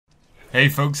Hey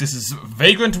folks, this is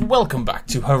Vagrant. Welcome back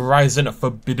to Horizon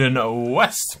Forbidden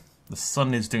West. The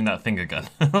sun is doing that thing again.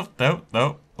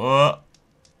 No. Oh,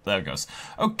 there it goes.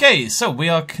 Okay, so we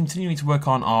are continuing to work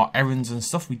on our errands and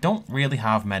stuff. We don't really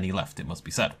have many left, it must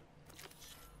be said.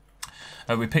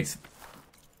 We picked...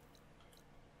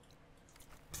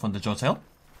 Thunderjaw Tail?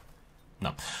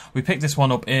 No. We picked this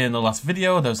one up in the last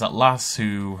video. There's that lass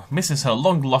who misses her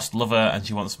long-lost lover and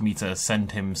she wants me to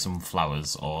send him some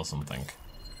flowers or something.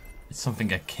 It's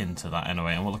something akin to that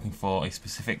anyway, and we're looking for a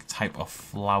specific type of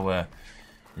flower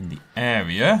in the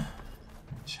area,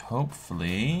 which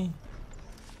hopefully...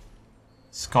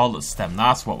 Scarlet stem,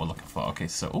 that's what we're looking for. Okay,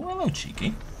 so... Oh, hello,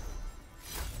 Cheeky.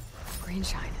 Green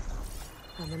shine.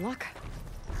 I'm in luck.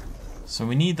 So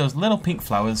we need those little pink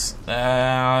flowers,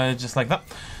 just like that.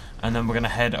 And then we're going to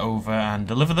head over and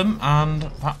deliver them, and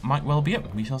that might well be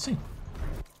it. We shall see.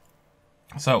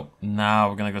 So, now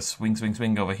we're going to go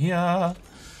swing over here.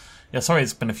 Yeah, sorry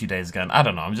it's been a few days again. I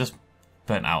don't know, I'm just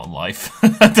burnt out of life.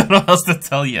 I don't know what else to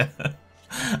tell you.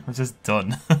 I'm just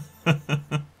done.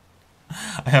 I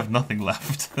have nothing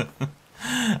left.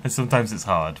 And sometimes it's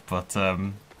hard, but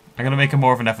I'm going to make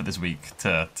more of an effort this week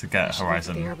to get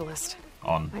Horizon the herbalist.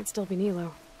 On. Might still be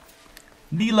Nilo.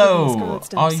 Nilo!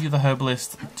 Are you the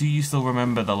herbalist? Do you still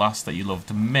remember the lass that you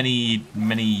loved many,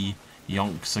 many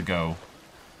yonks ago?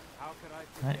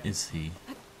 Where is he?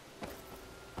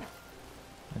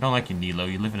 I don't like you, Nilo.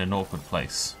 You live in an awkward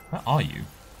place. Where are you?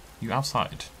 You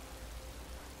outside?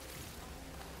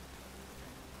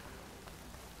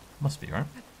 Must be, right?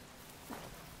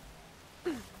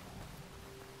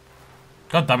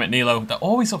 God damn it, Nilo. They're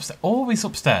always upstairs. Always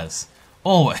upstairs.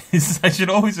 Always. I should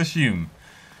always assume.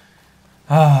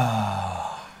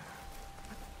 Ah.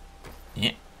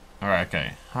 Yeah. Alright,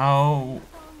 okay. How...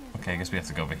 Okay, I guess we have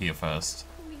to go over here first.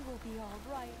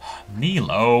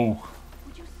 Nilo!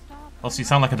 Also, you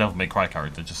sound like a Devil May Cry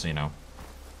character, just so you know.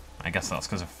 I guess that's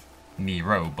because of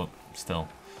Nero, but still.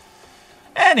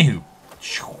 Anywho.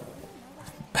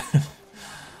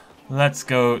 Let's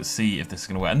go see if this is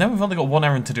going to work. And then we've only got one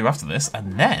errand to do after this,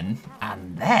 and then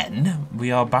we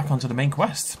are back onto the main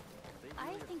quest.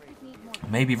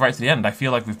 Maybe right to the end. I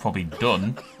feel like we've probably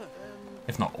done,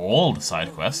 if not all the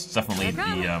side quests, definitely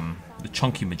the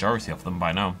chunky majority of them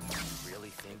by now.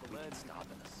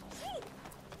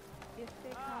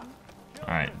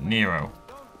 Alright, Nilo.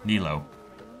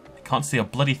 I can't see a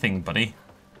bloody thing, buddy.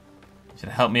 You should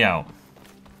help me out.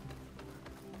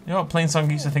 You know what,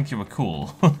 Plainsong used to think you were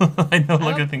cool. I no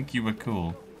longer think you were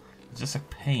cool. It's just a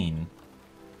pain.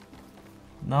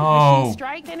 No! Did she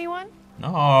strike anyone?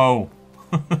 No!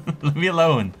 Leave me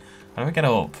alone. How do I get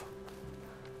up?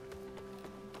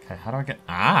 Okay, how do I get...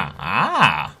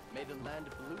 Ah!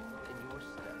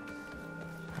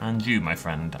 And you, my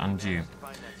friend, and you.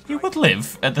 He would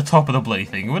live at the top of the bloody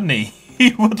thing, wouldn't he?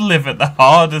 He would live at the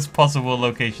hardest possible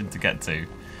location to get to.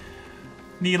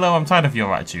 Nilo, I'm tired of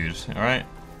your attitude, alright?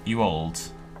 You old.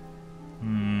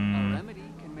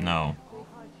 No.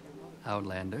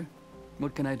 Outlander,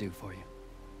 what can I do for you?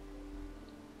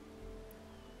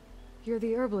 You're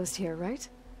the herbalist here, right?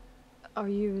 Are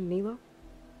you Nilo?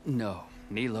 No,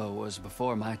 Nilo was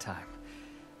before my time.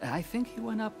 I think he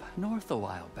went up north a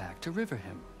while back to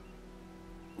Riverhim.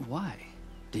 Why?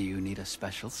 Do you need a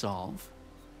special solve?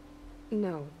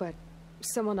 No, but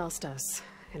someone else does,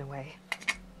 in a way.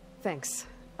 Thanks.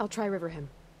 I'll try Riverhim.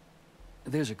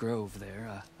 There's a grove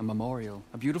there, a memorial,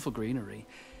 a beautiful greenery.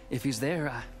 If he's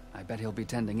there, I bet he'll be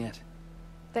tending it.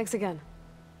 Thanks again.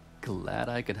 Glad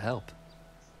I could help.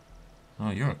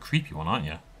 Oh, you're a creepy one, aren't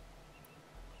you?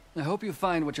 I hope you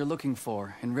find what you're looking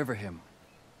for in Riverhim.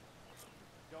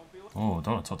 Oh, I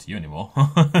don't want to talk to you anymore.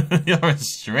 You're a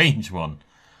strange one.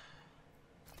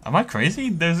 Am I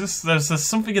crazy? There's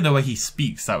something in the way he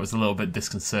speaks that was a little bit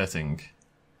disconcerting.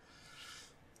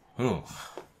 Oh.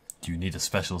 Do you need a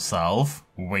special salve?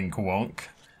 Wink wonk.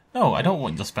 No, I don't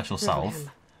want your special salve.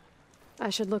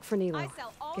 I should look for Nilo.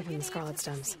 Give him the scarlet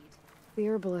stems. The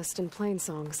herbalist in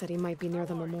Plainsong said he might be near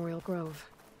the Memorial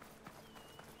Grove.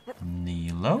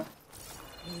 Nilo?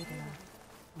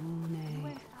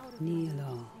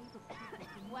 Nilo.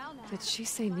 Did she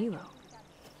say Nilo?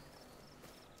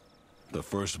 The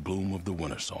first bloom of the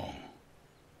winter song.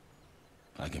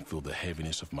 I can feel the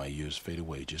heaviness of my years fade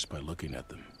away just by looking at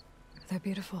them. They're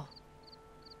beautiful.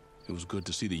 It was good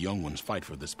to see the young ones fight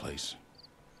for this place.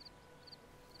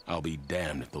 I'll be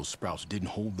damned if those sprouts didn't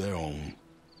hold their own,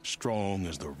 strong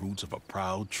as the roots of a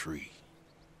proud tree.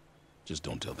 Just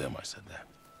don't tell them I said that.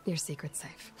 Your secret's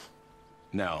safe.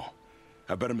 Now,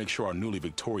 I better make sure our newly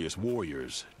victorious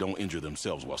warriors don't injure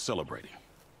themselves while celebrating.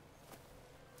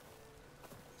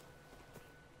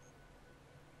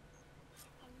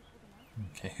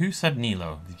 Okay, who said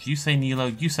Nilo? Did you say Nilo?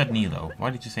 You said Nilo. Why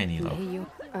did you say Nilo?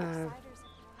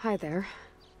 Hi there.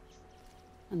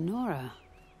 Nora,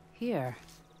 here.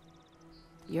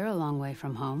 You're a long way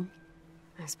from home.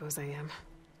 I suppose I am.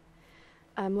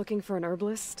 I'm looking for an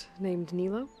herbalist named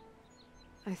Nilo.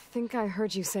 I think I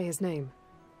heard you say his name.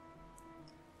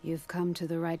 You've come to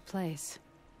the right place.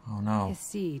 Oh no. His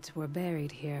seeds were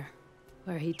buried here,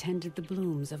 where he tended the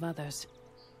blooms of others,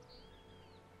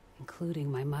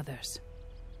 including my mother's.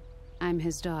 I'm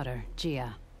his daughter,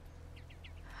 Gia.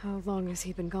 How long has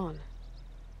he been gone?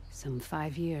 Some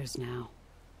 5 years now.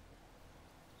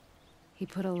 He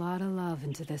put a lot of love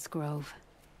into this grove.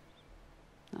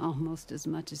 Almost as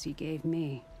much as he gave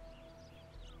me.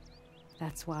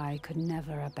 That's why I could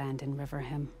never abandon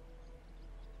Riverhim.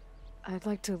 I'd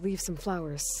like to leave some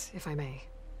flowers, if I may.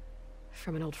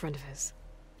 From an old friend of his.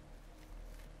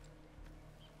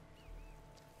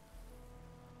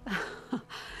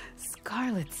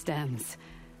 Scarlet stems.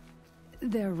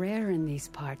 They're rare in these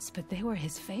parts, but they were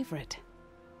his favorite.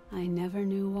 I never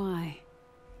knew why.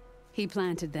 He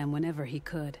planted them whenever he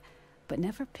could, but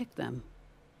never picked them.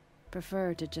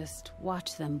 Preferred to just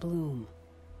watch them bloom.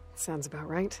 Sounds about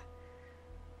right.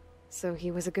 So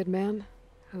he was a good man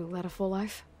who led a full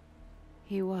life?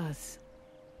 He was.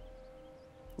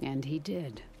 And he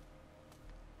did.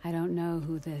 I don't know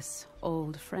who this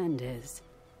old friend is,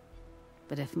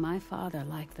 but if my father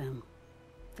liked them,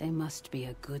 they must be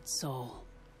a good soul.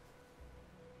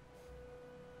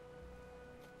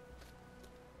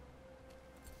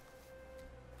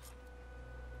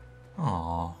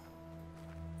 Aww.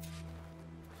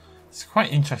 It's quite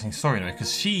an interesting story anyway,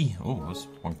 because she... Oh, it was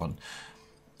one one.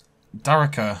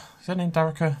 Darika. Is her name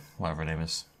Darika? Whatever her name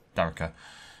is. Darika.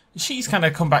 She's kind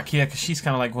of come back here because she's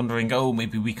kind of like wondering, oh,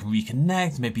 maybe we can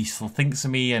reconnect, maybe he still thinks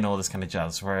of me and all this kind of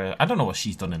jazz. Where I don't know what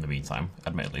she's done in the meantime,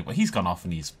 admittedly, but he's gone off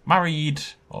and he's married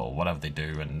or whatever they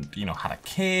do and, you know, had a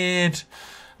kid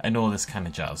and all this kind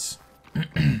of jazz.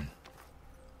 It's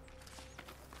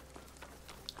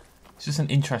just an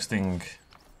interesting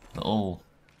little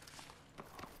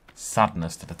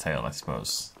sadness to the tale, I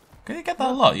suppose. You get that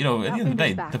a lot, you know, at the end of the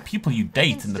day, the people you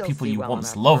date and the people you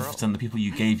once loved and the people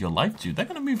you gave your life to, they're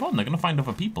going to move on, they're going to find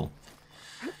other people.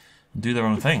 And do their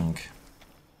own thing.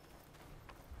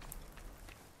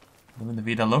 Live in the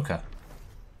vida loca.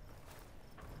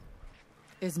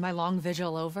 Is my long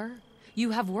vigil over?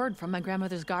 You have word from my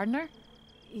grandmother's gardener?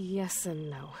 Yes and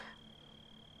no.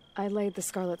 I laid the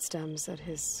scarlet stems at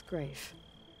his grave.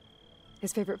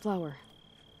 His favorite flower,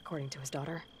 according to his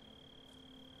daughter.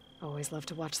 Always loved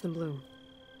to watch them bloom.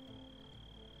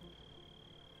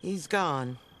 He's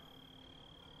gone.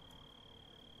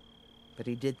 But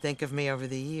he did think of me over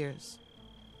the years.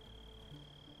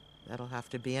 That'll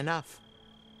have to be enough.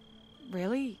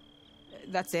 Really?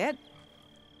 That's it?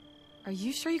 Are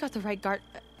you sure you got the right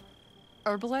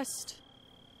herbalist?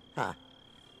 Huh.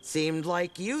 Seemed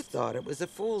like you thought it was a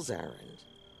fool's errand.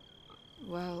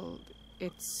 Well,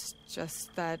 it's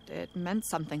just that it meant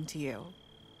something to you.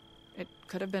 It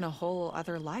could have been a whole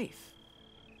other life.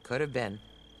 Could have been.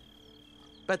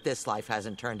 But this life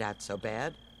hasn't turned out so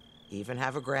bad. Even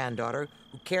have a granddaughter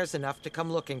who cares enough to come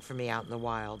looking for me out in the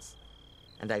wilds.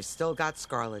 And I've still got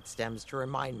scarlet stems to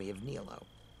remind me of Nilo.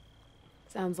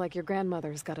 Sounds like your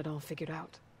grandmother's got it all figured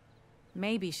out.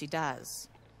 Maybe she does.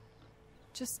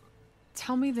 Just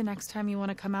tell me the next time you want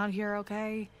to come out here,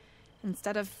 okay?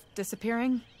 Instead of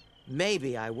disappearing?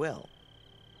 Maybe I will.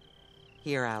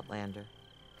 Here, Outlander.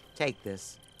 Take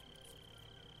this.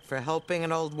 For helping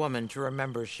an old woman to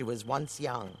remember she was once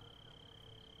young.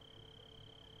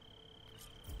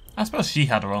 I suppose she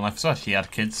had her own life as well. She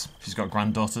had kids. She's got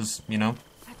granddaughters, you know.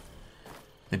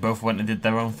 They both went and did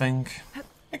their own thing.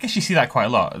 I guess you see that quite a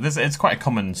lot. It's quite a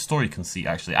common story conceit,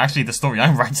 actually. Actually, the story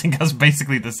I'm writing has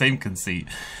basically the same conceit.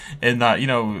 In that, you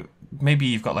know, maybe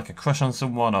you've got like a crush on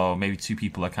someone, or maybe two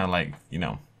people are kind of like, you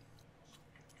know,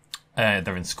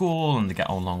 they're in school and they get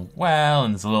on along well,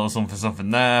 and there's a little something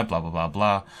there, blah, blah, blah,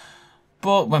 blah.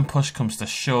 But when push comes to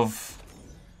shove,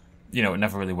 you know, it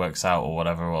never really works out or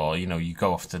whatever, or, you know, you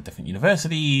go off to different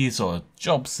universities or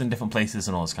jobs in different places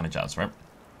and all this kind of jazz, right?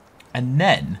 And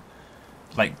then,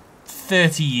 like,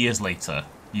 30 years later,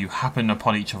 you happen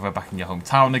upon each other back in your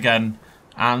hometown again,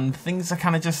 and things are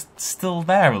kind of just still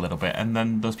there a little bit, and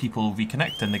then those people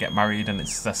reconnect and they get married and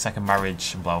it's their second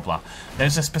marriage and blah, blah, blah.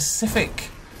 There's a specific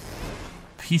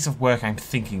piece of work I'm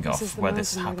thinking of where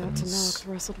this happens. To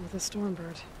wrestled with a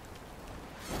stormbird.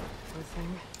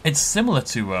 It's similar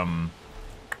to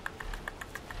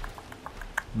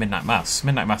Midnight Mass.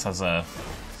 Midnight Mass has a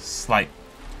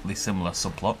slightly similar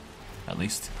subplot, at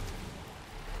least.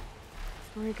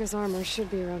 Marika's armor should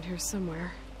be around here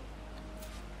somewhere.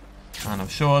 And I'm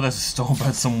sure there's a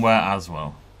Stormbird somewhere as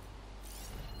well.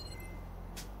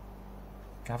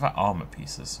 Gather armor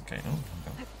pieces. Okay, oh,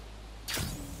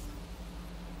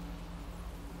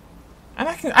 and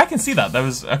I can see that there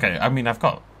was okay. I mean, I've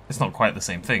got it's not quite the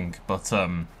same thing, but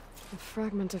A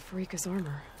fragment of Farika's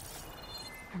armor.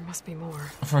 There must be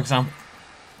more. For example,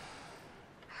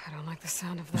 I don't like the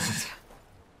sound of that.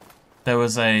 there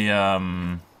was a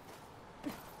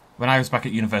when I was back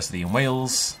at university in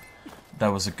Wales,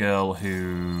 there was a girl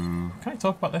who can I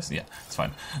talk about this? Yeah, it's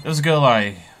fine. There was a girl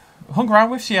I hung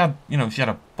around with. She had, you know, she had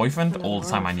a boyfriend all the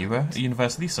time I knew her at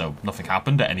university, so nothing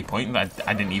happened at any point. I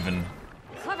didn't even,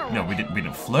 you know, we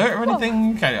didn't flirt or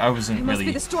anything. I wasn't It must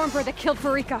really. be the Stormbird that killed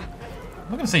Farika. I'm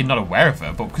not gonna say not aware of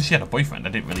her, but because she had a boyfriend, I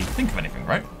didn't really think of anything,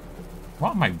 right?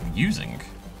 What am I using?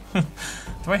 Do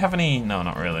I have any? No,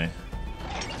 not really.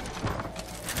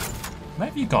 Where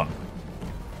have you gone?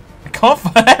 I can't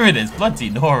find. There it is, bloody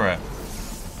Nora.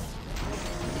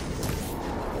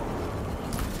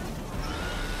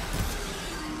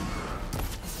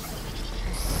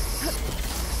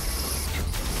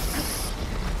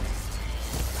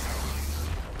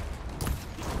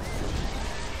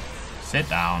 Sit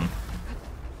down.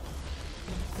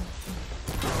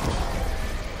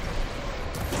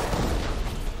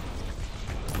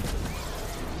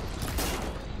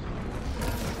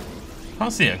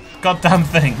 Can't see a goddamn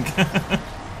thing.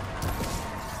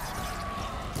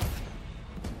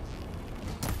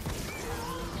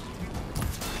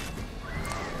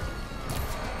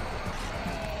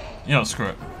 You know, screw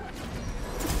it.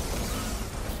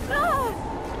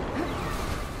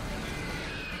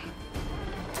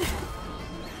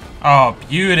 Oh,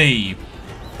 beauty!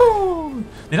 Woo.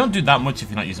 They don't do that much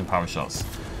if you're not using power shots.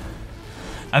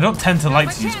 I don't tend to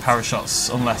like to use power shots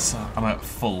unless I'm at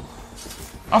full.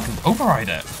 Oh, I can override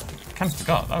it. I kind of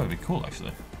forgot. That would be cool,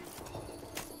 actually.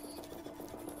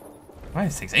 Right,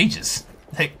 this takes ages.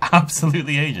 It takes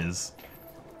absolutely ages.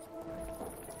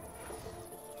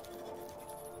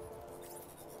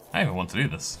 I even want to do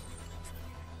this.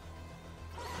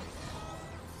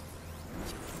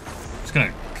 Just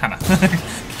gonna kind of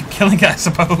keep killing it, I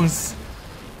suppose.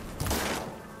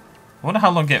 I wonder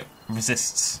how long it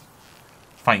resists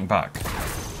fighting back.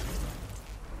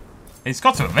 It's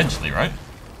got to eventually, right?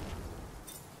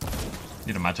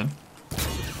 You'd imagine.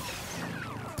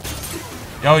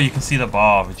 Oh, you can see the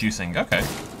bar reducing. Okay.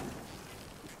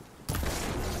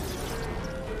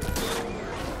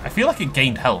 I feel like it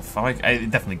gained health.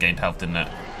 It definitely gained health, didn't it?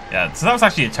 Yeah, so that was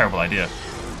actually a terrible idea.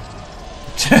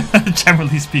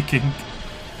 Generally speaking.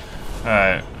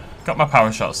 Alright. Got my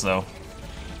power shots, though.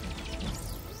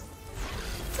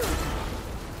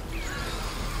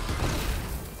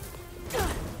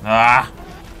 Ah!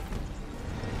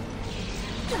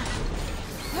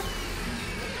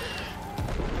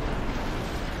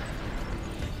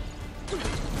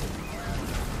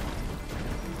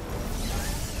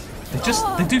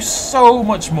 They do so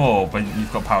much more when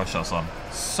you've got power shots on.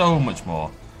 So much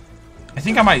more. I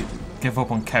think I might give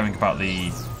up on caring about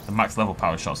the max level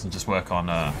power shots and just work on,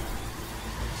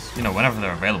 you know, whenever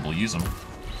they're available, use them.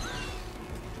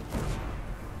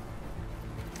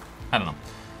 I don't know.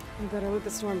 We better loot the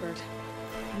Stormbird.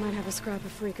 I might have a scrap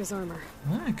of Farika's armor.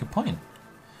 Ah, good point.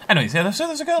 Anyways, yeah, so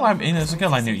there's a girl I knew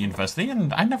at university,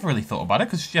 and I never really thought about it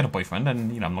because she had a boyfriend,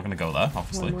 and you know I'm not going to go there,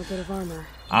 obviously. One more bit of armor.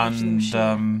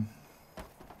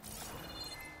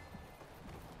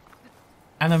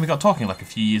 And then we got talking like a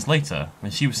few years later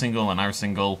when she was single and I was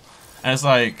single, and it's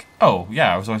like, oh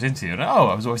yeah, I was always into you. And, oh,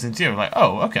 I was always into you. Like,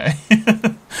 oh, okay.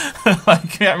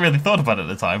 Like I hadn't really thought about it at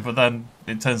the time, but then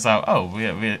it turns out, oh,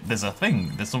 there's a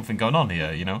thing, there's something going on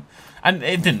here, you know. And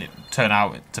it didn't turn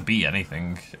out to be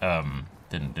anything.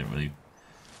 Didn't really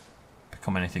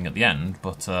become anything at the end,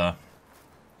 but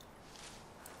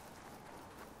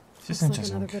it's just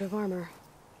interesting. Like another bit of armor.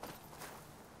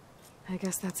 I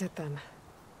guess that's it then.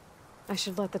 I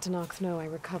should let the Tenakth know I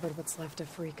recovered what's left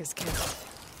of Farika's kill.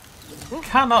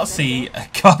 Cannot see a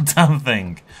goddamn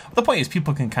thing. The point is,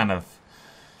 people can kind of,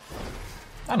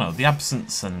 I don't know, the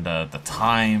absence and the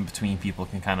time between people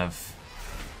can kind of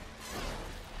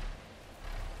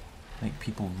make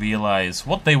people realize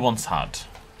what they once had,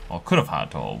 or could have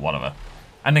had, or whatever.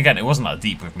 And again, it wasn't that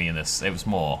deep with me in this. It was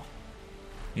more,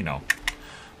 you know.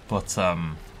 But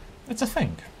it's a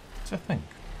thing. It's a thing.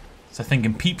 It's a thing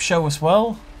in Peep Show as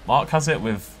well. Mark has it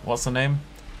with, what's the name?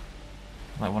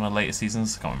 Like one of the later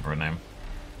seasons. I can't remember her name.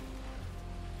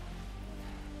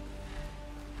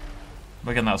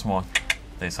 But again, that was more,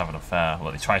 they just have an affair.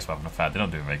 Well, they try to have an affair. They don't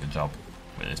do a very good job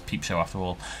with this Peep Show after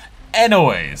all.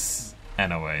 Anyways. I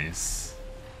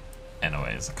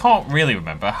can't really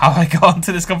remember how I got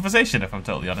into this conversation, if I'm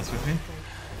totally honest with you.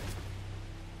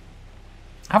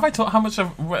 Have I told how much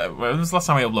of... When was the last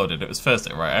time I uploaded? It was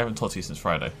Thursday, right? I haven't told you since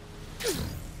Friday.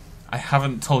 I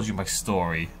haven't told you my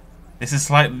story. This is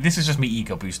just me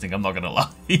ego boosting, I'm not gonna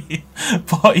lie.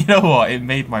 But you know what? It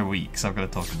made my week, so I'm gonna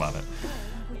talk about it.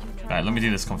 Alright, let me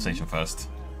do this conversation first.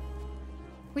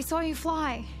 We saw you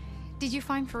fly. Did you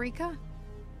find Farika?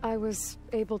 I was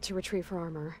able to retrieve her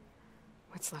armor.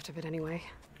 What's left of it anyway.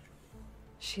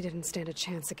 She didn't stand a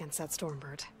chance against that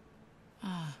Stormbird.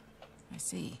 Ah, I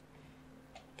see.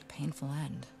 Painful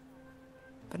end.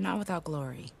 But not without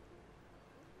glory.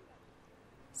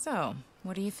 So,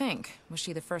 what do you think? Was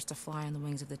she the first to fly on the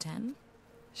wings of the Ten?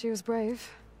 She was brave,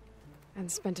 and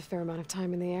spent a fair amount of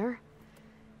time in the air.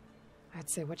 I'd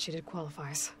say what she did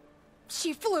qualifies.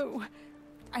 She flew!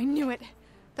 I knew it.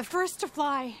 The first to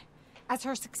fly. As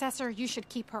her successor, you should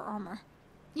keep her armor.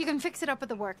 You can fix it up at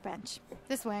the workbench.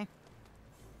 This way.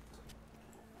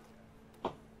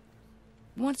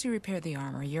 Once you repair the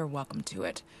armor, you're welcome to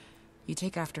it. You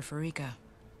take after Farika.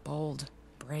 Bold,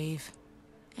 brave,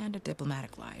 and a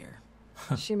diplomatic liar.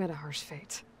 She met a harsh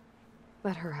fate.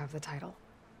 Let her have the title.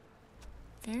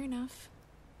 Fair enough.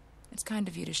 It's kind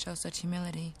of you to show such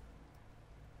humility.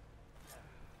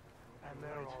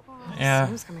 Yeah.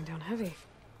 Sun's coming down heavy.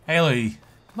 Aloy,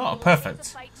 not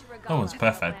perfect. No one's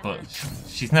perfect, but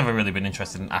she's never really been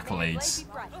interested in accolades.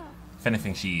 If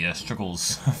anything, she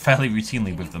struggles fairly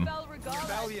routinely with them. Now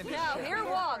here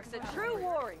walks a true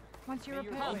warrior. Once you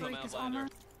repair Farika's armor...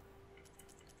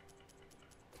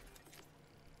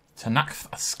 Tanakh,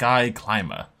 a sky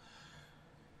climber.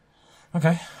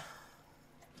 Okay.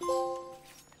 Oh.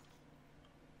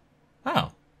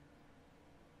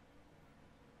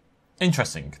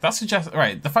 Interesting. That suggests...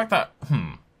 Right, the fact that...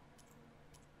 I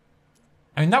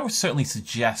mean, that would certainly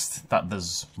suggest that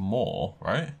there's more,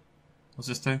 right? What's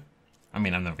this do? I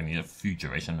mean, I'm never going to need a food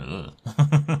duration. Ugh.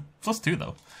 +2,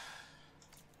 though.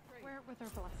 Wear it with her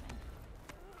blessing.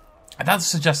 That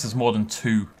suggests there's more than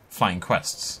 2 flying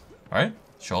quests, right?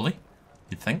 Surely?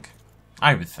 You'd think?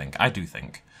 I would think. I do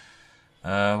think. What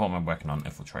am I working on?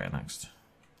 Infiltrator next.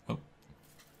 Oh.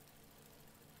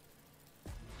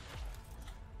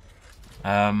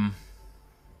 I'm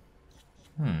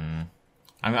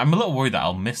a little worried that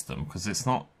I'll miss them, because it's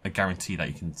not a guarantee that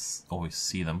you can always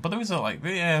see them. But there is a, like,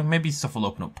 yeah, maybe stuff will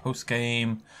open up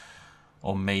post-game,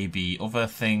 or maybe other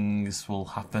things will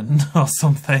happen, or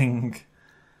something.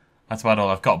 That's about all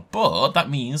I've got. But that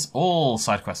means all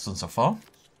side quests done so far.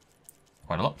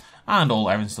 Quite a lot. And all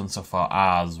errands done so far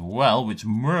as well, which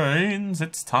means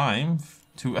it's time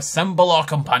to assemble our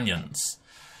companions.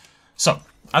 So,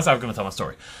 as I was going to tell my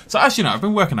story. So, as you know, I've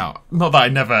been working out. Not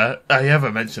that I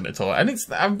ever mention it at all. And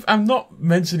I'm not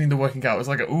mentioning the working out. It's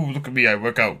like, ooh, look at me, I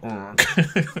work out.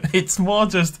 It's more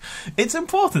just, it's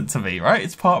important to me, right?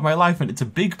 It's part of my life, and it's a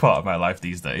big part of my life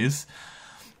these days.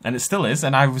 And it still is.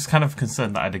 And I was kind of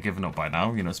concerned that I'd have given up by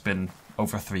now. You know, it's been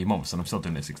over 3 months, and I'm still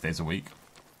doing it 6 days a week.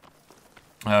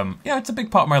 Yeah, it's a big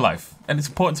part of my life. And it's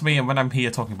important to me, and when I'm here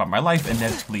talking about my life,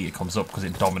 inevitably it comes up because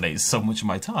it dominates so much of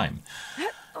my time.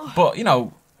 But, you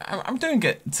know, I'm doing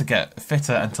it to get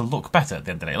fitter and to look better at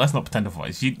the end of the day. Let's not pretend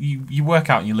otherwise. You work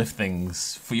out and you lift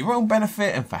things for your own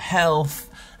benefit and for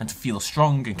health and to feel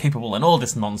strong and capable and all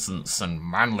this nonsense and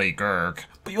manly gurg.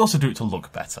 But you also do it to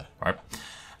look better, right?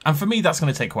 And for me, that's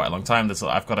going to take quite a long time.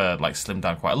 I've got to like slim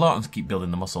down quite a lot and keep building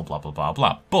the muscle, blah, blah, blah,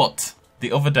 blah. But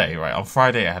the other day, right, on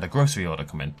Friday, I had a grocery order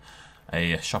come in.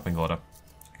 A shopping order.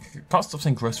 Can't stop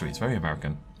saying grocery, it's very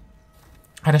American.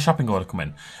 I had a shopping order come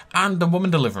in, and the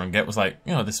woman delivering it was like,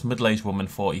 you know, this middle-aged woman,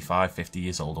 45, 50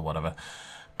 years old or whatever,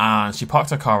 and she parked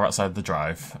her car outside the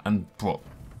drive and brought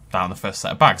down the first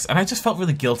set of bags, and I just felt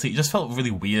really guilty. It just felt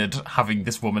really weird having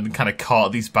this woman kind of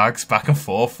cart these bags back and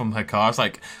forth from her car. It's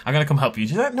like, I'm going to come help you.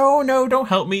 She's like, no, don't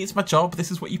help me. It's my job. This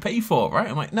is what you pay for, right?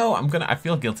 I'm like, no, I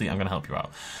feel guilty. I'm going to help you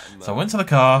out. So I went to the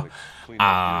car,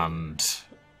 and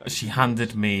she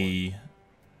handed me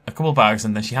a couple of bags,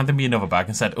 and then she handed me another bag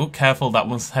and said, oh, careful, that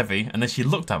one's heavy. And then she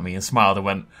looked at me and smiled and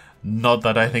went, not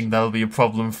that I think that'll be a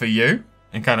problem for you.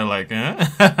 And kind of like, eh?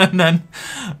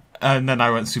 and then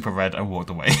I went super red and walked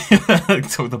away.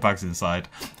 Took the bags inside.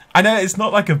 I know it's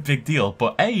not like a big deal,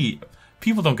 but A,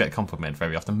 people don't get complimented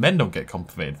very often. Men don't get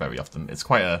complimented very often. It's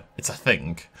a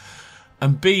thing.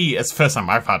 And B, it's the first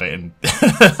time I've had it in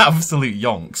absolute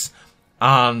yonks.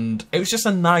 And it was just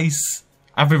a nice...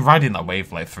 I've been riding that wave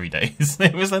for like 3 days.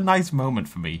 It was a nice moment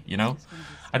for me, you know?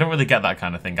 I don't really get that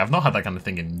kind of thing. I've not had that kind of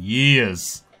thing in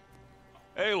years.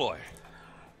 Aloy.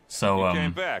 So, you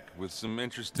came back with some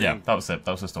interesting... Yeah, that was it.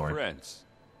 That was the story. Friends.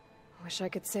 Wish I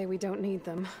could say we don't need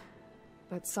them.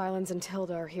 But Silence and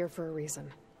Tilda are here for a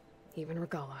reason. Even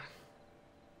Regala.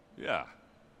 Yeah.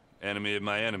 Enemy of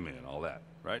my enemy and all that,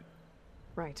 right?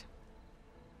 Right.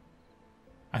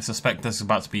 I suspect there's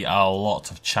about to be a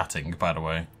lot of chatting, by the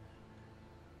way.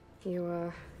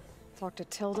 You, talked to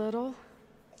Tilda at all?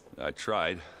 I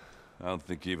tried. I don't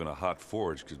think even a hot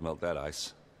forge could melt that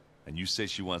ice. And you say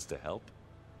she wants to help?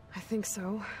 I think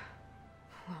so.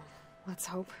 Well, let's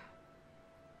hope.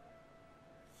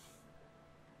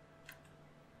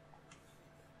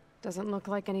 Doesn't look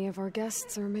like any of our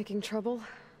guests are making trouble.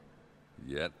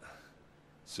 Yet.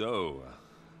 So,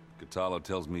 Katalo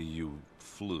tells me you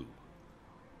flew.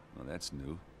 Well, that's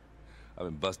new. I've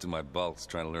been busting my balls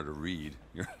trying to learn to read.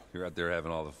 You're out there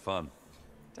having all the fun.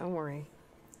 Don't worry.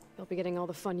 You'll be getting all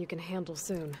the fun you can handle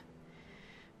soon.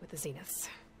 With the Zeniths.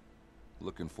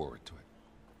 Looking forward to it.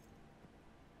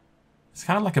 It's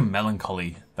kind of like a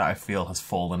melancholy that I feel has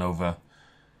fallen over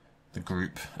the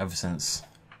group ever since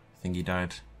Thingy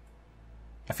died.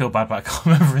 I feel bad, but I can't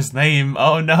remember his name.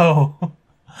 Oh no!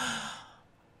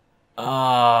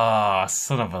 Ah,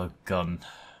 son of a gun.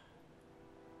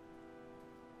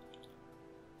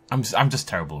 I'm just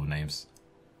terrible with names.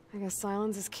 I guess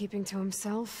Silence is keeping to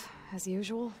himself, as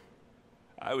usual.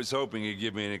 I was hoping he'd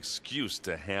give me an excuse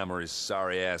to hammer his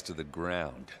sorry ass to the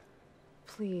ground.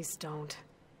 Please don't.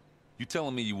 You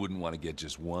telling me you wouldn't want to get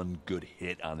just one good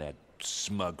hit on that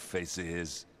smug face of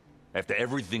his? After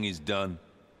everything he's done?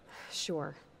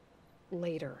 Sure.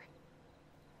 Later.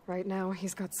 Right now,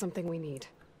 he's got something we need.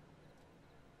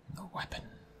 No weapon.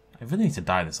 I really need to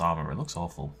dye this armor. It looks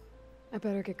awful. I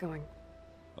better get going.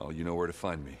 Oh, you know where to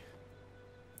find me.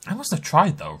 I must have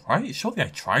tried though, right? Surely I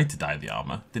tried to dye the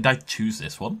armor. Did I choose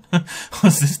this one?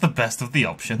 Was this the best of the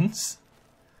options?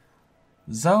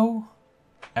 Zoe,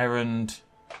 Erend,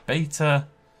 Beta,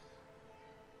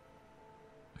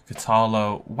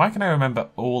 Katalo. Why can I remember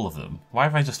all of them? Why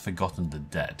have I just forgotten the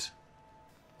dead?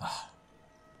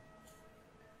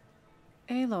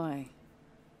 Aloy,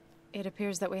 it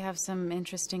appears that we have some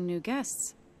interesting new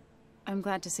guests. I'm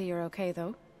glad to see you're okay,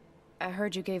 though. I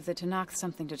heard you gave the Tanakh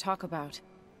something to talk about.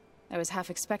 I was half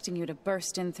expecting you to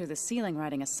burst in through the ceiling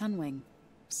riding a sunwing.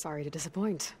 Sorry to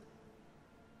disappoint.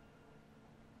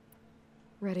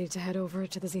 Ready to head over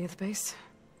to the Zenith base?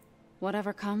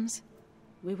 Whatever comes,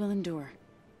 we will endure.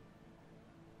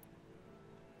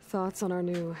 Thoughts on our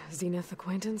new Zenith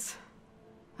acquaintance?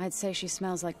 I'd say she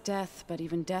smells like death, but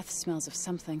even death smells of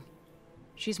something.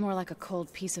 She's more like a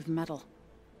cold piece of metal,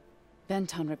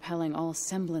 bent on repelling all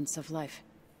semblance of life.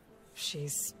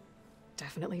 She's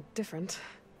definitely different.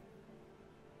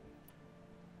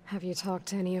 Have you talked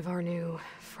to any of our new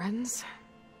friends?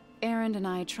 Erend and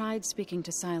I tried speaking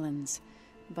to Silence,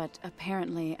 but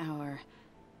apparently our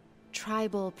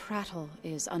tribal prattle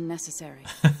is unnecessary.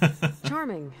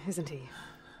 Charming, isn't he?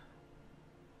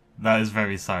 That is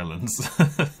very Silence.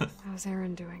 How's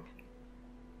Aaron doing?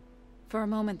 For a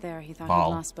moment there, he thought Varl.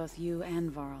 he'd lost both you and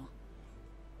Varl.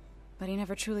 But he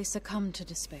never truly succumbed to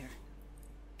despair.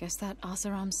 Guess that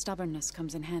Oseram's stubbornness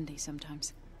comes in handy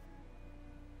sometimes.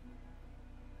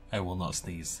 I will not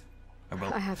sneeze. I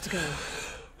will. I have to go.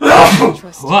 I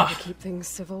trust you to keep things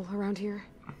civil around here.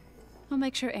 I'll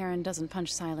make sure Aaron doesn't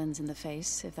punch Silence in the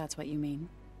face, if that's what you mean.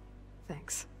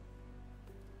 Thanks.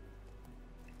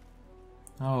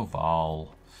 Oh,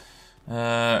 Varl.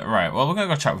 Right, well, we're going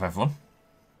to go chat with everyone.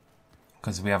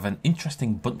 Because we have an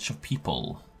interesting bunch of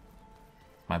people.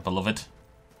 My beloved.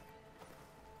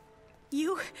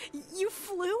 You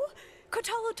flew?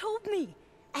 Kotalo told me.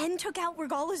 And took out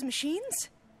Regala's machines?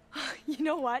 You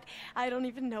know what? I don't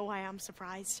even know why I'm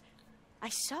surprised. I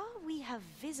saw we have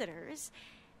visitors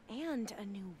and a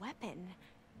new weapon.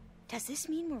 Does this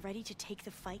mean we're ready to take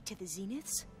the fight to the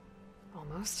Zeniths?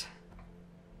 Almost.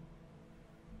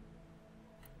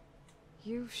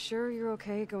 You sure you're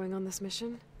okay going on this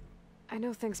mission? I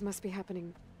know things must be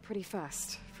happening pretty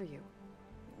fast for you.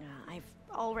 I've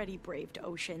already braved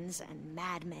oceans and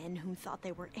madmen who thought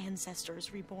they were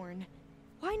ancestors reborn.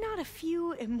 Why not a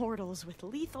few immortals with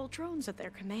lethal drones at their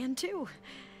command, too?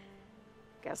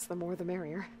 Guess the more the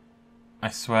merrier. I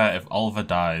swear, if Oliver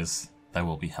dies, there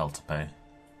will be hell to pay.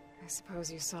 I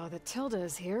suppose you saw that Tilda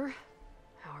is here.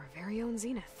 Our very own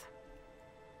Zenith.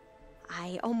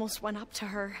 I almost went up to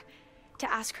her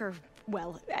to ask her,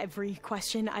 well, every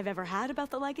question I've ever had about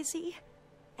the legacy.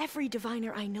 Every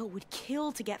diviner I know would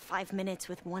kill to get 5 minutes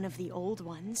with one of the old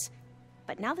ones.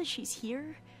 But now that she's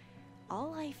here,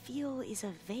 all I feel is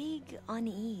a vague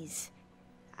unease.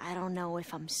 I don't know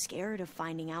if I'm scared of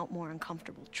finding out more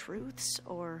uncomfortable truths,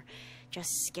 or just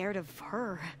scared of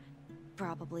her.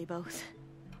 Probably both.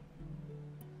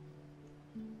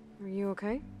 Are you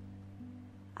okay?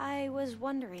 I was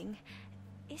wondering,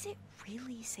 is it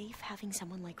really safe having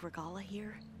someone like Regala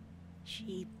here?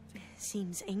 She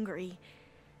seems angry,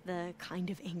 The kind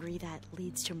of angry that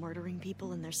leads to murdering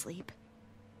people in their sleep?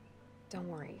 Don't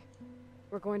worry.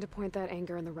 We're going to point that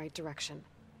anger in the right direction.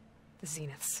 The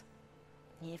Zeniths.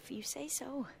 If you say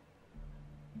so.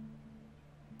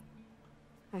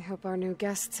 I hope our new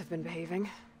guests have been behaving.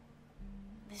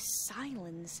 This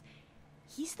Silence...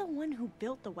 He's the one who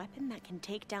built the weapon that can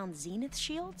take down Zenith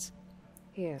shields?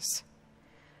 He is.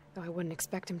 Though I wouldn't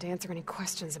expect him to answer any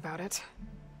questions about it.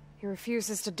 He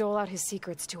refuses to dole out his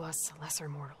secrets to us lesser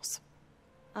mortals.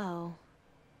 Oh.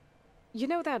 You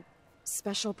know that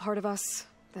special part of us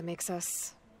that makes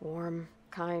us warm,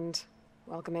 kind,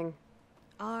 welcoming?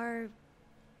 Our...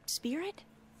 spirit?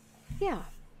 Yeah.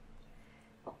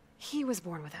 He was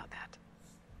born without that.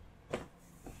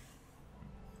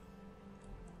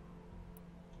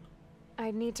 I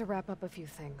need to wrap up a few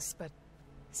things, but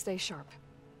stay sharp.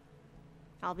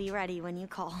 I'll be ready when you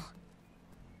call.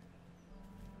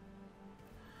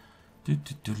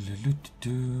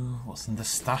 What's in the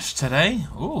stash today?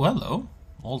 Oh, hello.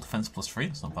 All defense plus 3,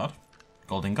 that's not bad.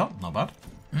 Gold ingot, not bad.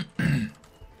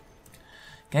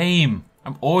 Game.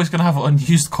 I'm always going to have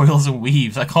unused coils and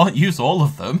weaves. I can't use all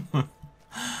of them.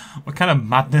 What kind of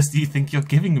madness do you think you're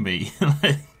giving me?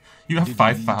 You have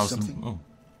 5,000. Oh,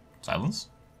 silence?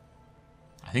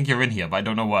 I think you're in here, but I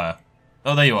don't know where.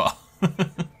 Oh, there you are.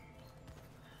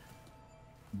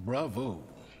 Bravo.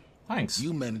 Thanks.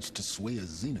 You managed to sway a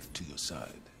Zenith to your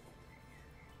side.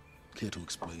 Care to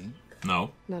explain?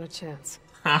 No. Not a chance.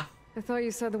 Ha! I thought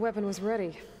you said the weapon was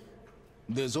ready.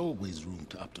 There's always room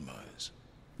to optimize.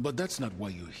 But that's not why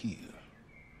you're here.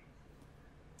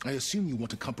 I assume you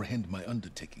want to comprehend my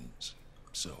undertakings.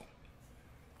 So,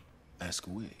 ask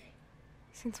away.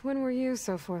 Since when were you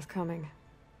so forthcoming?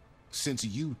 Since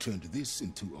you turned this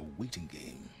into a waiting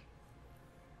game.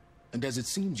 And as it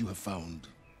seems you have found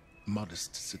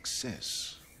modest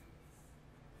success,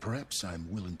 perhaps I'm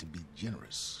willing to be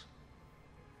generous.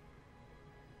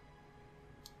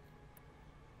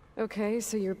 Okay,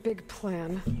 so your big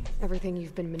plan, everything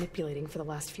you've been manipulating for the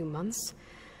last few months.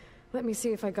 Let me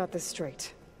see if I got this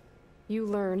straight. You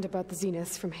learned about the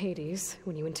Zeniths from Hades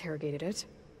when you interrogated it.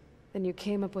 Then you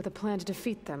came up with a plan to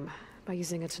defeat them by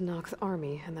using a Tenakth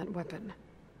army and that weapon.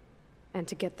 And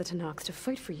to get the Tenakth to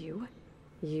fight for you,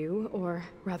 or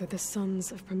rather the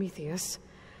Sons of Prometheus,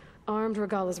 armed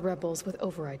Regalla's rebels with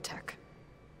override tech.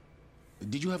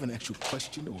 Did you have an actual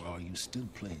question, or are you still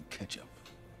playing catch-up?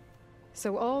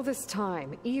 So all this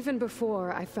time, even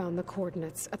before I found the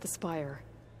coordinates at the Spire,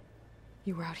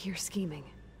 you were out here scheming.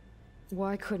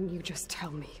 Why couldn't you just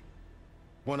tell me?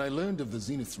 When I learned of the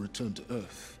Zenith's return to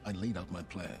Earth, I laid out my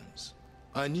plans.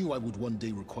 I knew I would one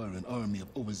day require an army of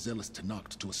overzealous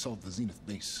Tenakth to assault the Zenith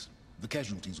base. The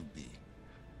casualties would be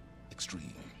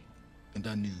extreme. And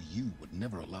I knew you would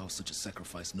never allow such a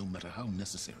sacrifice, no matter how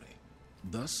necessary.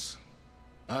 Thus,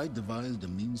 I devised a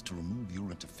means to remove your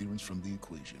interference from the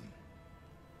equation.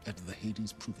 At the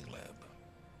Hades Proving Lab.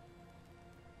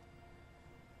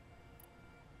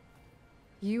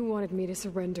 You wanted me to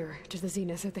surrender to the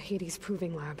Zeniths at the Hades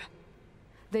Proving Lab.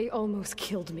 They almost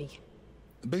killed me.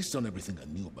 Based on everything I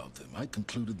knew about them, I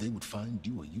concluded they would find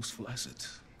you a useful asset,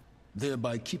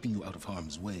 thereby keeping you out of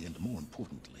harm's way and, more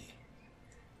importantly,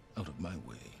 out of my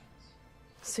way.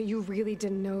 So you really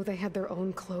didn't know they had their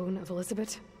own clone of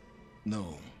Elizabeth?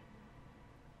 No.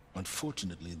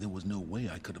 Unfortunately, there was no way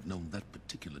I could have known that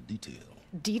particular detail.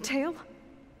 Detail?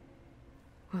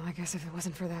 Well, I guess if it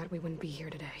wasn't for that, we wouldn't be here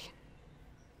today.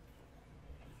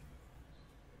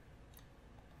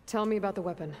 Tell me about the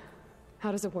weapon.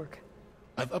 How does it work?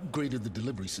 I've upgraded the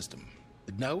delivery system.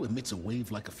 It now emits a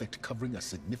wave-like effect covering a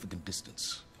significant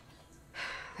distance.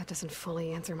 That doesn't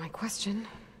fully answer my question.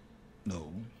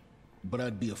 No, but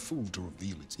I'd be a fool to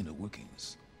reveal its inner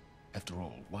workings. After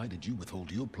all, why did you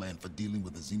withhold your plan for dealing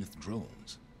with the Zenith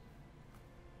drones?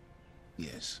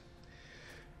 Yes,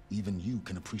 even you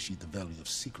can appreciate the value of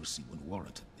secrecy when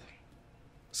warranted.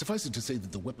 Suffice it to say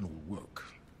that the weapon will work.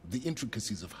 The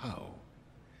intricacies of how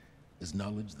is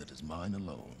knowledge that is mine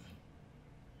alone.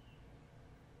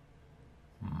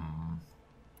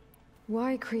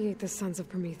 Why create the Sons of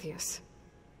Prometheus?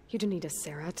 You didn't need a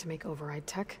Sarah to make override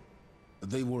tech.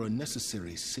 They were a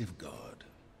necessary safeguard.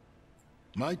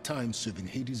 My time serving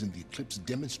Hades in the Eclipse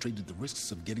demonstrated the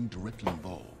risks of getting directly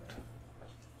involved.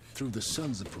 Through the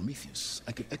Sons of Prometheus,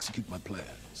 I could execute my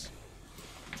plans,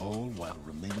 all while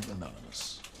remaining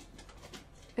anonymous.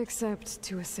 Except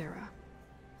to a Sarah.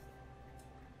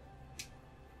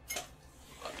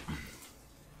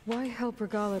 Why help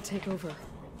Regalla take over?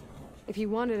 If you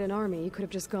wanted an army, you could have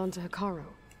just gone to Hekarro.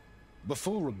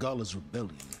 Before Regalla's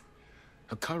rebellion,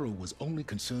 Hekarro was only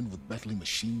concerned with battling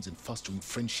machines and fostering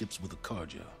friendships with the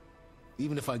Karja.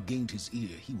 Even if I gained his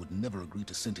ear, he would never agree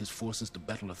to send his forces to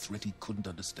battle a threat he couldn't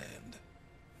understand.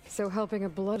 So helping a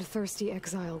bloodthirsty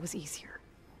exile was easier?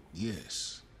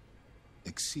 Yes.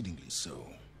 Exceedingly so.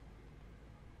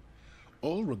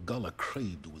 All Regala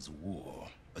craved was war,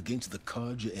 against the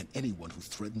Karja and anyone who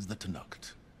threatens the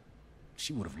Tenakth.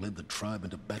 She would have led the tribe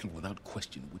into battle without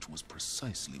question, which was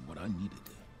precisely what I needed.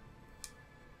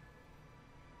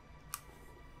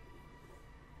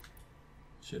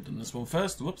 Should have done this one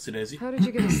first. Whoopsie daisy. How did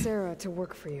you get Sarah to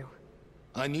work for you?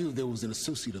 I knew there was an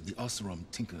associate of the Oseram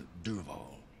tinker,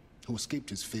 Durval, who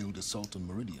escaped his failed assault on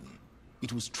Meridian.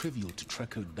 It was trivial to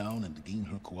track her down and gain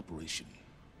her cooperation.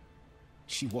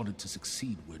 She wanted to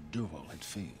succeed where Durval had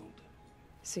failed.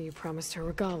 So you promised her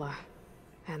Regala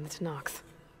and the Tenakth.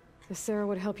 The Sarah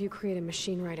would help you create a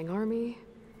machine-riding army,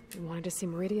 and wanted to see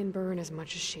Meridian burn as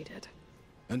much as she did.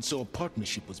 And so a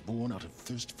partnership was born out of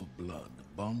thirst for blood,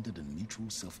 bonded in mutual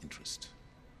self-interest.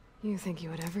 You think you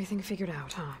had everything figured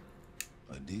out, huh?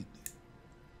 I did.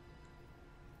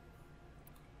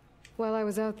 While I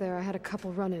was out there, I had a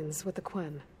couple run-ins with the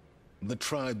Quen. The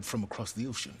tribe from across the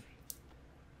ocean.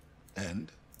 And?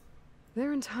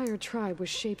 Their entire tribe was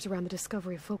shaped around the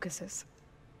discovery of focuses.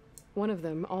 One of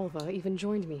them, Alva, even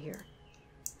joined me here.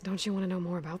 Don't you want to know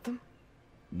more about them?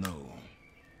 No.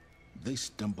 They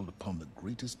stumbled upon the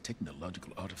greatest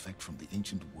technological artifact from the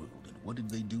ancient world, and what did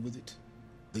they do with it?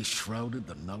 They shrouded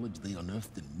the knowledge they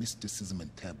unearthed in mysticism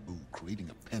and taboo, creating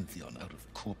a pantheon out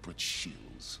of corporate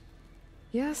shills.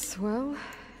 Yes, well,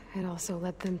 it also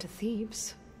led them to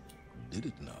Thebes. Did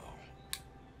it now?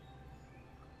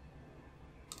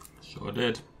 Sure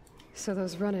did. So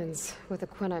those run-ins with the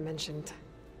Quen I mentioned.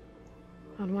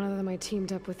 On one of them I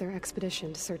teamed up with their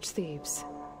expedition to search Thebes.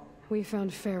 We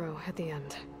found Pharaoh at the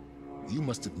end. You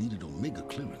must have needed Omega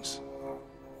clearance.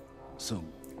 So,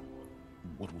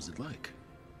 what was it like?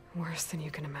 Worse than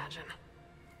you can imagine.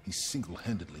 He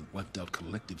single-handedly wiped out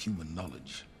collective human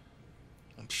knowledge.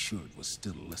 I'm sure it was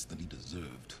still less than he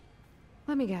deserved.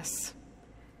 Let me guess.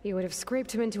 You would have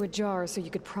scraped him into a jar so you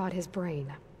could prod his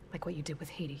brain, like what you did with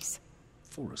Hades.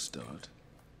 For a start.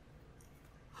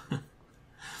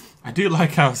 I do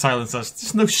like how Silence has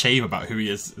just no shame about who he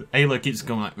is. Aloy keeps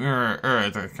going like,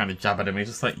 to kind of jab at him. He's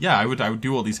just like, yeah, I would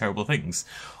do all these horrible things.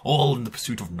 All in the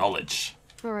pursuit of knowledge.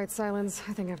 Alright, Silence.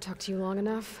 I think I've talked to you long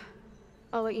enough.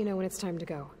 I'll let you know when it's time to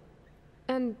go.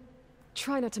 And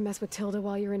try not to mess with Tilda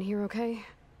while you're in here, okay?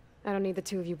 I don't need the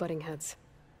two of you butting heads.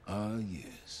 Ah,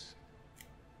 yes.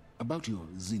 About your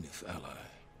Zenith ally.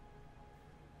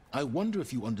 I wonder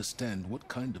if you understand what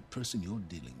kind of person you're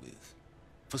dealing with.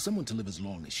 For someone to live as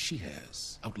long as she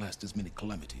has, outlast as many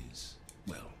calamities,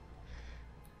 well,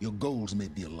 your goals may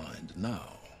be aligned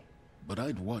now, but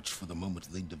I'd watch for the moment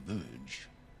they diverge.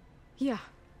 Yeah,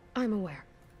 I'm aware.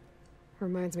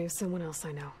 Reminds me of someone else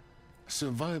I know.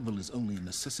 Survival is only a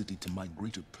necessity to my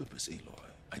greater purpose,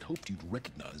 Aloy. I'd hoped you'd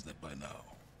recognize that by now.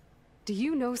 Do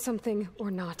you know something or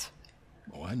not?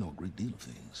 Oh, I know a great deal of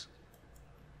things.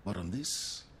 But on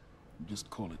this, just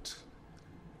call it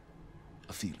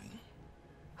a feeling.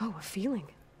 Oh, a feeling?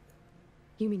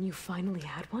 You mean you finally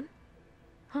had one?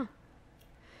 Huh.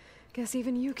 Guess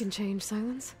even you can change,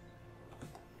 Silence.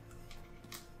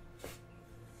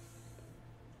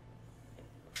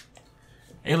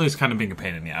 Aloy's kind of being a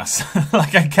pain in the ass.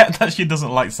 Like, I get that she doesn't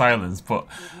like Silence, but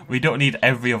we don't need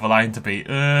every other line to be,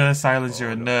 Silence, you're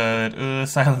a nerd.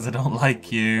 Silence, I don't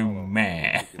like you.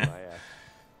 Meh.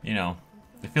 You know,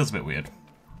 it feels a bit weird.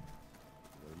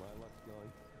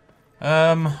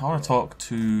 I want to talk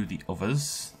to the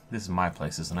others. This is my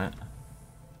place, isn't it?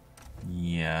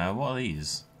 Yeah, what are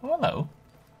these? Oh, hello.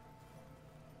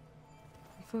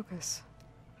 Focus.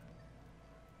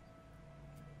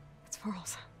 It's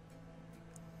Varl's.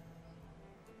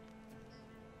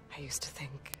 I used to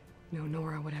think no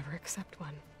Nora would ever accept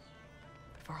one,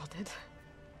 but Varl did.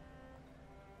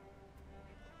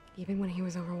 Even when he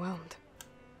was overwhelmed.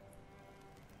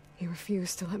 He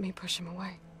refused to let me push him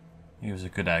away. He was a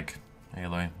good egg,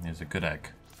 Aloy. He was a good egg.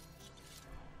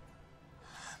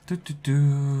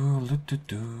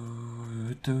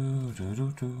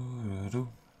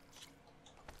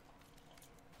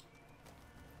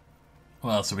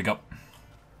 What else have we got?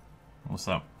 What's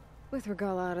that? With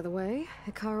Regala out of the way,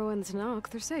 Hikaru and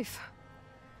Tenakth are safe.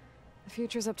 The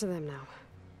future's up to them now.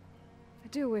 I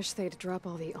do wish they'd drop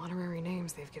all the honorary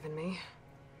names they've given me.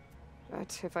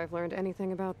 But if I've learned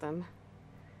anything about them,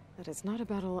 that is not a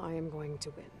battle I am going to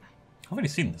win. I've already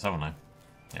seen this, haven't I?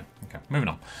 Yeah, okay. Moving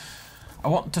on. I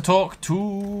want to talk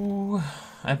to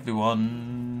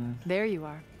everyone. There you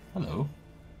are. Hello.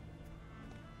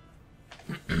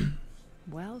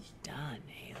 Well done,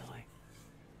 Aloy.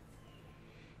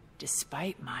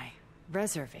 Despite my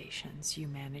reservations, you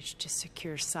managed to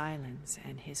secure Silence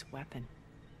and his weapon.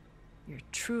 You're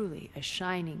truly a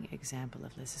shining example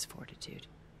of Liz's fortitude.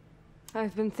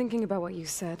 I've been thinking about what you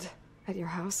said at your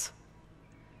house.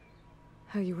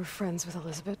 How you were friends with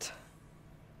Elizabeth.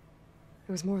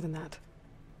 It was more than that,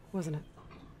 wasn't it?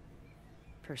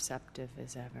 Perceptive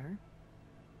as ever.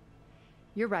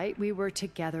 You're right, we were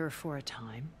together for a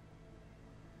time.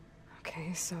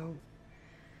 Okay, so...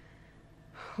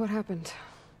 what happened?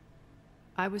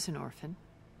 I was an orphan.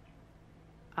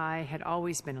 I had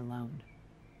always been alone.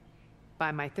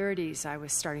 By my 30s, I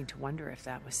was starting to wonder if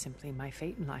that was simply my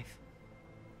fate in life.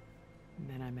 And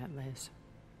then I met Liz.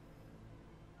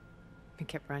 We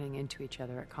kept running into each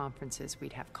other at conferences.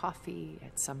 We'd have coffee.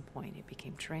 At some point, it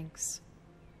became drinks.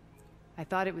 I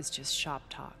thought it was just shop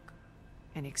talk,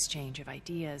 an exchange of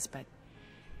ideas, but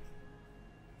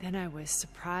then I was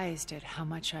surprised at how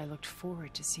much I looked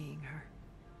forward to seeing her.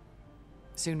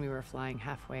 Soon we were flying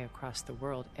halfway across the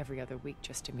world every other week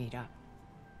just to meet up.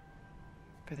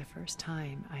 For the first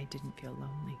time, I didn't feel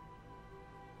lonely.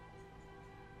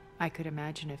 I could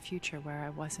imagine a future where I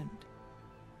wasn't.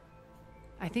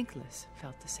 I think Liz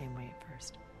felt the same way at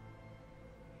first.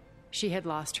 She had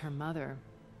lost her mother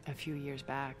a few years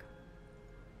back.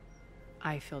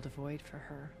 I filled a void for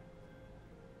her.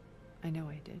 I know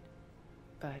I did.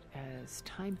 But as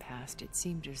time passed, it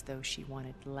seemed as though she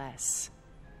wanted less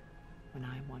when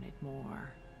I wanted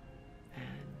more.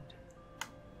 And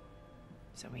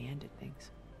so we ended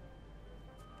things.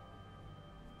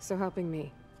 So helping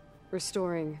me,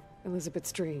 restoring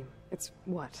Elizabeth's dream, it's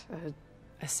what,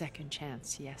 a second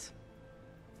chance, yes.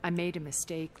 I made a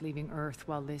mistake leaving Earth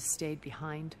while Liz stayed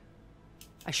behind.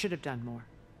 I should have done more.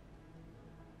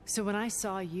 So when I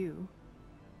saw you,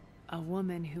 a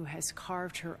woman who has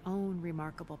carved her own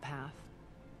remarkable path,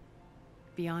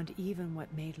 beyond even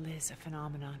what made Liz a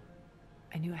phenomenon,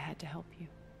 I knew I had to help you.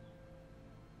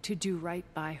 To do right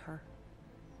by her.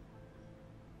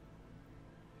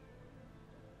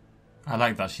 I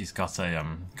like that she's got a,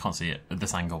 can't see it at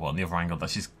this angle, but on the other angle, that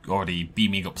she's already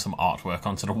beaming up some artwork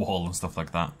onto the wall and stuff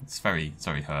like that. It's very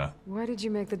her. Why did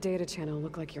you make the data channel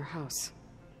look like your house?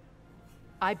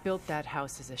 I built that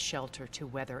house as a shelter to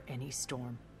weather any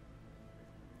storm.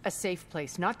 A safe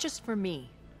place, not just for me,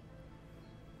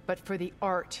 but for the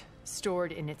art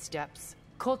stored in its depths.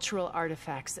 Cultural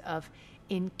artifacts of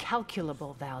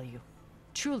incalculable value.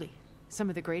 Truly, some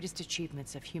of the greatest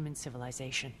achievements of human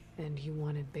civilization. And you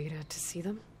wanted Beta to see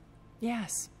them?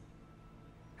 Yes.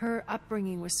 Her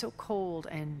upbringing was so cold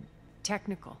and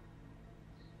technical.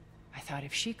 I thought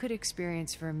if she could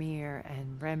experience Vermeer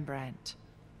and Rembrandt,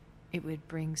 it would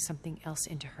bring something else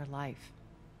into her life.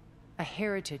 A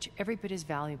heritage every bit as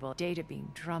valuable. Data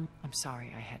being drummed. I'm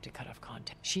sorry I had to cut off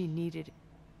contact. She needed...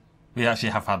 We actually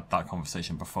have had that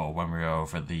conversation before when we were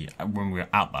when we were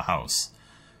at the house.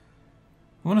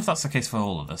 I wonder if that's the case for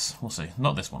all of this. We'll see.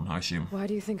 Not this one, I assume. Why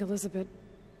do you think Elizabeth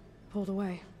pulled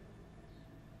away?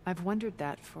 I've wondered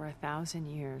that for 1,000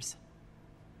 years.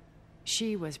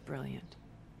 She was brilliant.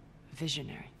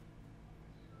 Visionary.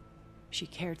 She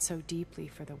cared so deeply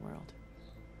for the world.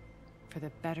 For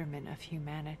the betterment of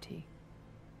humanity.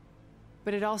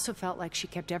 But it also felt like she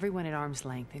kept everyone at arm's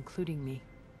length, including me.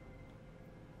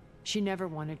 She never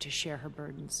wanted to share her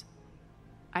burdens.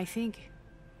 I think,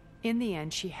 in the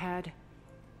end, she had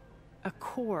a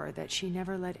core that she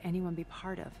never let anyone be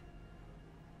part of.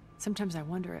 Sometimes I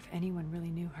wonder if anyone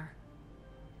really knew her.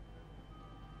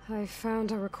 I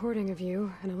found a recording of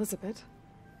you and Elizabeth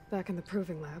back in the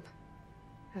proving lab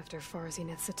after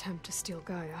Farzineth's attempt to steal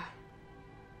Gaia.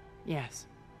 Yes.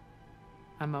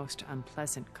 A most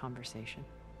unpleasant conversation.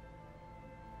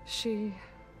 She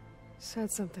said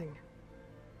something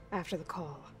after the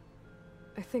call.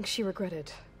 I think she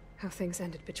regretted how things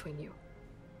ended between you.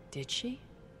 Did she?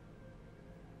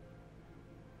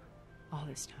 All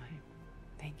this time,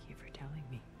 thank you for telling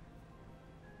me.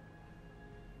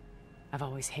 I've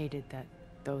always hated that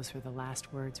those were the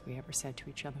last words we ever said to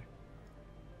each other.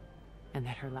 And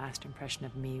that her last impression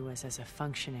of me was as a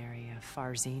functionary of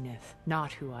Far Zenith,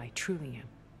 not who I truly am.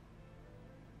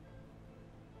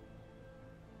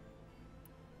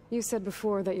 You said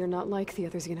before that you're not like the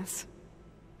other Zeniths.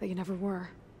 That you never were.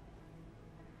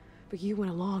 But you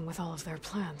went along with all of their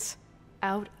plans.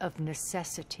 Out of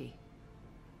necessity.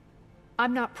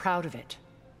 I'm not proud of it.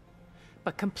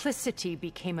 But complicity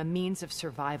became a means of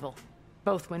survival,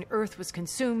 both when Earth was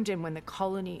consumed and when the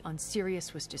colony on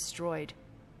Sirius was destroyed.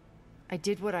 I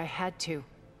did what I had to.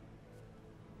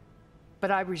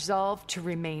 But I resolved to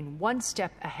remain one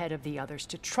step ahead of the others,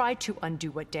 to try to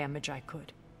undo what damage I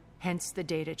could. Hence the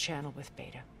data channel with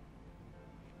Beta.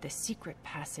 the secret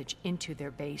passage into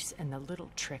their base and the little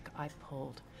trick I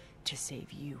pulled to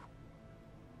save you.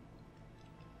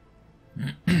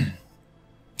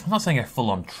 I'm not saying I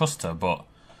full-on trust her, but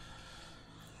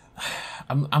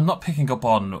I'm not picking up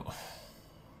on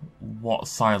what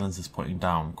Silence is putting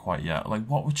down quite yet. Like,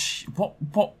 what would she,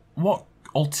 what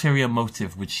ulterior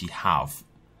motive would she have?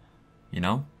 You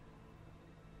know?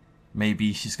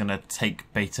 Maybe she's gonna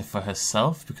take Beta for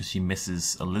herself because she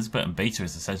misses Elizabeth, and Beta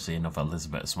is essentially another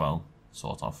Elizabeth as well,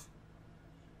 sort of.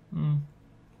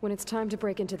 When it's time to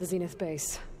break into the Zenith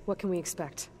base, what can we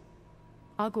expect?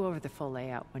 I'll go over the full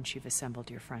layout once you've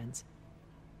assembled your friends.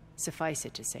 Suffice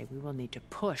it to say, we will need to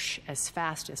push as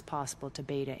fast as possible to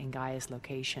Beta and Gaia's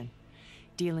location,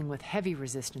 dealing with heavy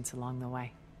resistance along the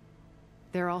way.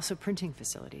 There are also printing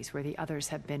facilities where the others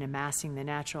have been amassing the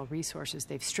natural resources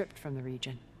they've stripped from the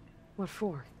region. What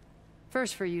for?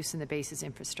 First for use in the base's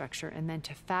infrastructure, and then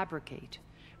to fabricate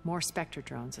more Spectre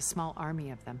drones, a small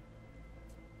army of them.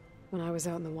 When I was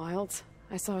out in the wilds,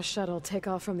 I saw a shuttle take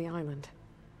off from the island,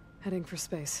 heading for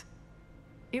space.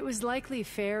 It was likely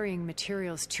ferrying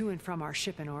materials to and from our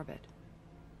ship in orbit.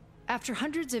 After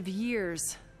hundreds of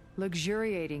years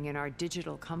luxuriating in our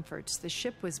digital comforts, the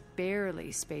ship was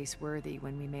barely space-worthy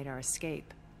when we made our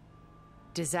escape.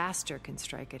 Disaster can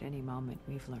strike at any moment.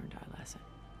 We've learned our lesson.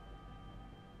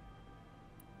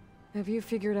 Have you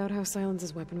figured out how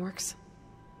Silence's weapon works?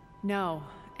 No,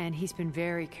 and he's been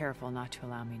very careful not to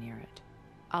allow me near it.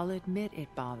 I'll admit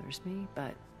it bothers me,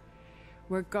 but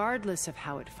regardless of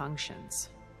how it functions,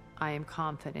 I am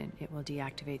confident it will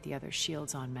deactivate the other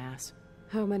shields en masse.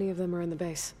 How many of them are in the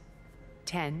base?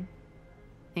 10,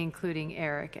 including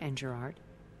Eric and Gerard.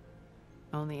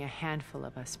 Only a handful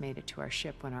of us made it to our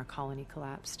ship when our colony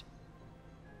collapsed.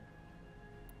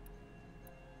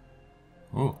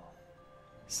 Ooh.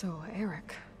 So,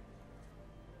 Eric.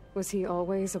 Was he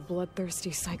always a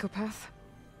bloodthirsty psychopath?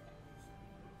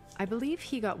 I believe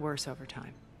he got worse over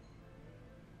time.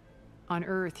 On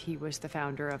Earth, he was the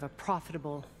founder of a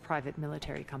profitable private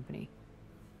military company.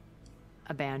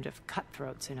 A band of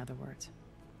cutthroats, in other words.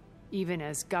 Even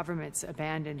as governments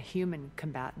abandoned human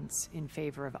combatants in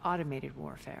favor of automated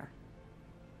warfare.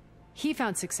 He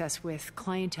found success with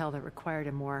clientele that required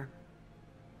a more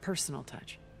personal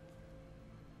touch.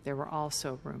 There were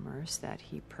also rumors that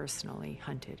he personally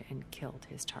hunted and killed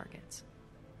his targets.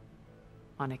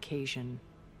 On occasion,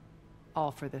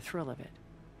 all for the thrill of it.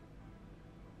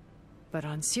 But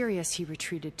on Sirius, he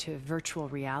retreated to virtual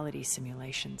reality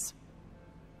simulations.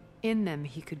 In them,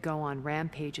 he could go on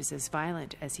rampages as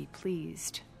violent as he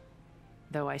pleased,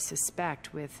 though I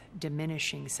suspect with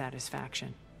diminishing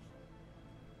satisfaction.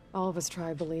 All of his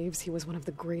tribe believes he was one of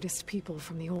the greatest people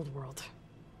from the old world.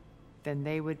 Then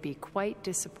they would be quite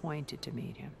disappointed to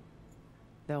meet him,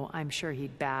 though I'm sure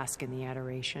he'd bask in the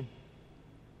adoration.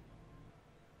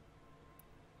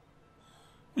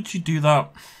 Would you do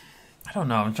that? I don't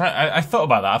know. I thought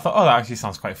about that. I thought, oh, that actually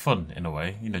sounds quite fun in a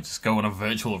way. You know, just go on a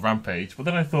virtual rampage. But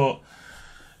then I thought,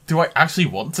 do I actually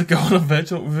want to go on a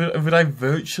virtual? Would I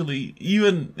virtually,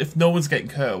 even if no one's getting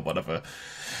hurt or whatever,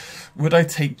 would I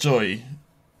take joy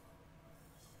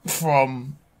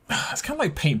from? It's kind of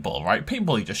like paintball, right?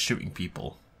 Paintball, you're just shooting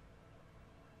people.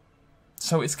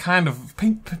 So it's kind of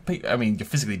I mean, you're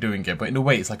physically doing it, but in a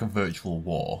way, it's like a virtual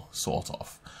war, sort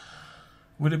of.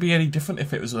 Would it be any different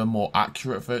if it was a more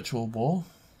accurate virtual war?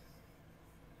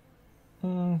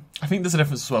 I think there's a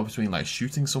difference as well between like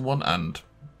shooting someone and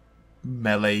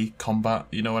melee combat.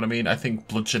 You know what I mean? I think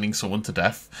bludgeoning someone to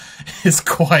death is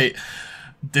quite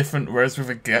different. Whereas with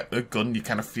a gun, you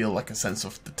kind of feel like a sense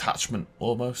of detachment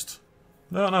almost.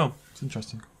 I don't know. It's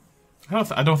interesting.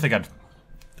 I don't think I'd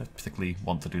particularly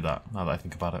want to do that now that I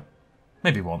think about it.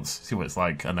 Maybe once, see what it's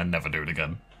like, and then never do it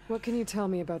again. What can you tell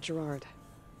me about Gerard?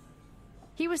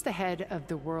 He was the head of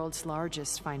the world's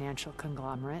largest financial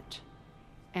conglomerate,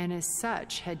 and as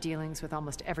such had dealings with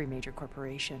almost every major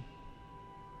corporation.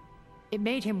 It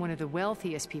made him one of the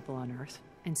wealthiest people on Earth,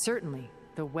 and certainly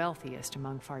the wealthiest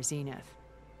among Far Zenith.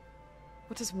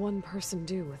 What does one person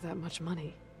do with that much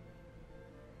money?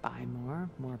 Buy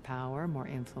more power, more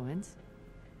influence.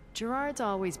 Gerard's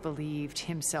always believed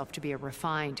himself to be a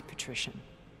refined patrician,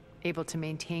 able to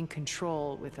maintain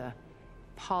control with a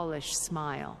polished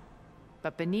smile.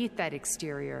 But beneath that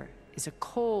exterior is a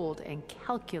cold and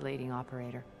calculating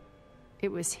operator.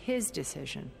 It was his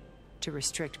decision to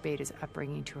restrict Beta's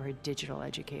upbringing to her digital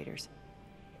educators,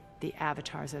 the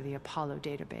avatars of the Apollo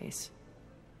database,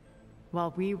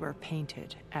 while we were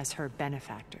painted as her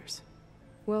benefactors.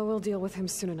 Well, we'll deal with him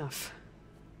soon enough.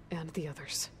 And the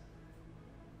others.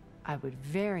 I would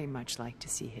very much like to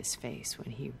see his face when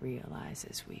he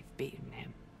realizes we've beaten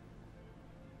him.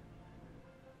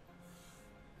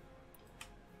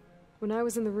 When I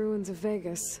was in the ruins of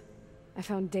Vegas, I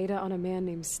found data on a man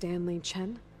named Stanley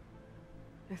Chen.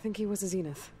 I think he was a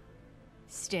Zenith.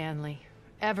 Stanley,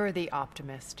 ever the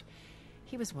optimist.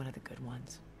 He was one of the good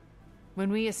ones.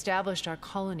 When we established our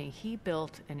colony, he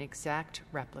built an exact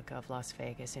replica of Las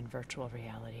Vegas in virtual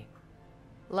reality.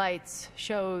 Lights,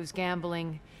 shows,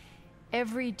 gambling,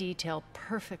 every detail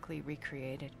perfectly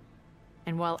recreated.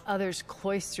 And while others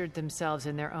cloistered themselves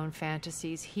in their own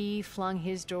fantasies, he flung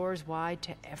his doors wide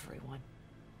to everyone.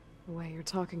 The way you're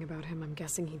talking about him, I'm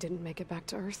guessing he didn't make it back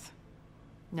to Earth?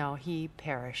 No, he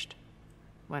perished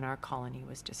when our colony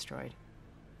was destroyed.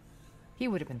 He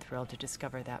would have been thrilled to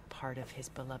discover that part of his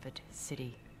beloved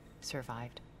city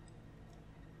survived.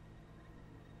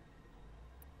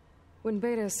 When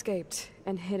Beta escaped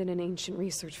and hid in an ancient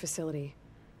research facility,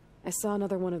 I saw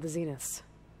another one of the Zeniths,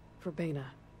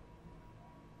 Verbena.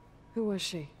 Who was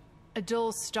she? A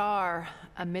dull star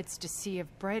amidst a sea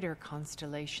of brighter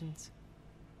constellations.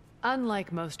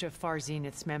 Unlike most of Far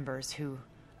Zenith's members who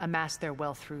amassed their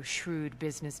wealth through shrewd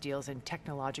business deals and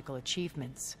technological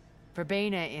achievements,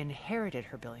 Verbena inherited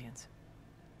her billions.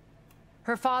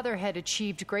 Her father had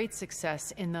achieved great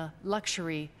success in the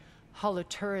luxury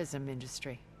holotourism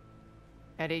industry.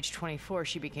 At age 24,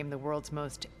 she became the world's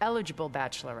most eligible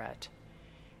bachelorette,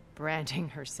 branding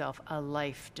herself a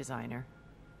life designer.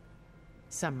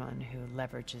 Someone who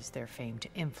leverages their fame to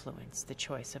influence the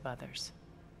choice of others.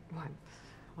 What,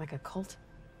 like a cult?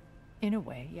 In a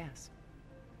way, yes.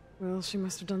 Well, she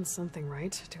must have done something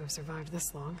right to have survived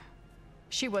this long.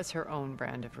 She was her own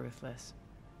brand of ruthless.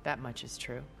 That much is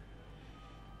true.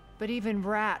 But even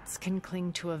rats can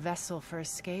cling to a vessel for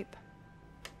escape.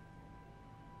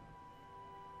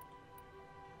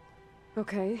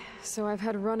 Okay, so I've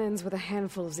had run-ins with a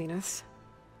handful of Zeniths.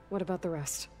 What about the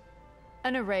rest?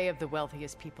 An array of the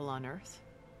wealthiest people on Earth.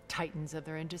 Titans of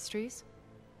their industries.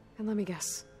 And let me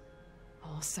guess.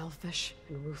 All selfish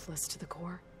and ruthless to the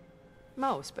core?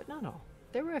 Most, but not all.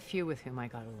 There were a few with whom I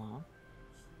got along.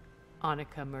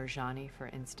 Annika Murjani, for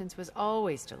instance, was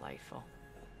always delightful.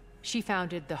 She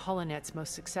founded the HoloNet's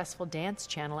most successful dance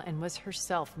channel and was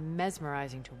herself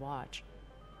mesmerizing to watch.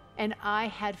 And I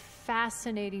had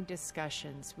fascinating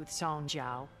discussions with Song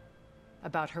Jiao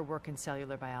about her work in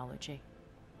cellular biology.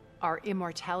 Our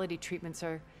immortality treatments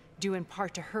are due in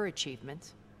part to her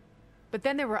achievements. But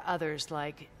then there were others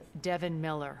like Devin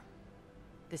Miller,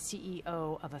 the CEO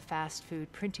of a fast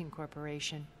food printing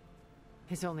corporation.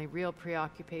 His only real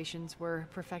preoccupations were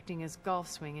perfecting his golf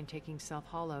swing and taking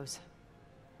self-hollows.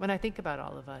 When I think about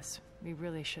all of us, we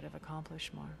really should have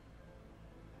accomplished more.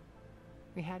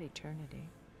 We had eternity.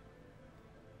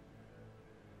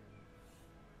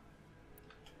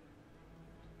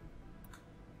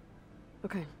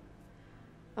 Okay.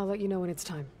 I'll let you know when it's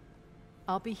time.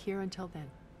 I'll be here until then.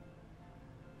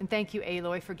 And thank you,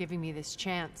 Aloy, for giving me this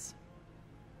chance.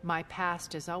 My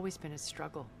past has always been a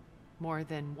struggle. More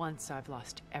than once I've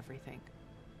lost everything.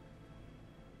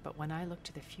 But when I look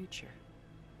to the future,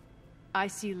 I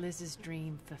see Liz's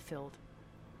dream fulfilled.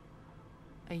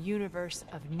 A universe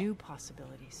of new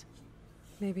possibilities.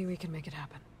 Maybe we can make it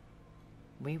happen.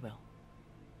 We will.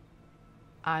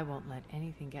 I won't let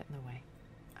anything get in the way.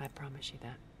 I promise you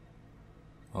that.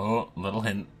 Oh, little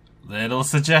hint. Little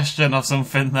suggestion of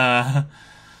something there.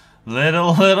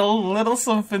 Little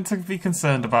something to be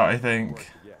concerned about, I think.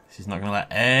 She's not going to let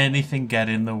anything get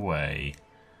in the way.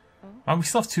 And we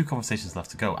still have 2 conversations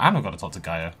left to go. And I've got to talk to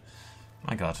Gaia.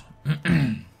 My god.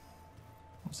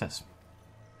 What's this?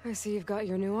 I see you've got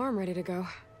your new arm ready to go.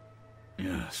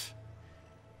 Yes.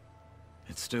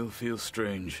 It still feels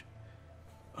strange.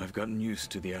 I've gotten used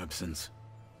to the absence,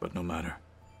 but no matter.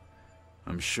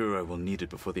 I'm sure I will need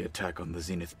it before the attack on the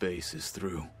Zenith base is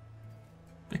through.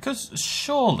 Because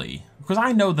surely, because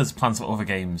I know there's plans for other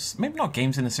games, maybe not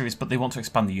games in the series, but they want to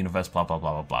expand the universe, blah, blah,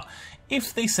 blah, blah, blah.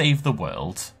 If they save the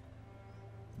world,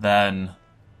 then...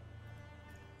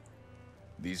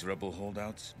 These rebel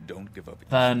holdouts don't give up.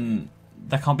 Then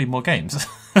there can't be more games,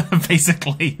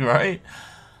 basically, right?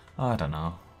 I don't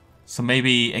know. So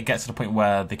maybe it gets to the point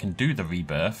where they can do the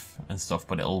rebirth and stuff,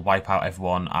 but it'll wipe out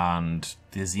everyone, and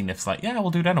the Zenith's like, yeah,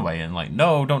 we'll do it anyway, and like,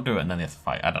 no, don't do it, and then they have to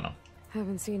fight. I don't know.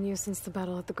 Haven't seen you since the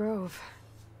battle at the Grove.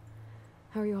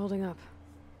 How are you holding up?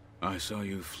 I saw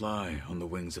you fly on the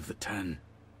wings of the 10,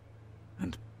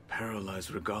 and paralyze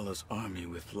Regala's army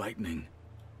with lightning.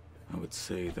 I would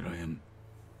say that I am...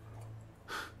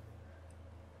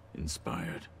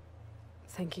 inspired.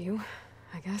 Thank you,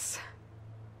 I guess.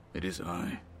 It is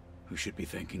I who should be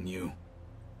thanking you.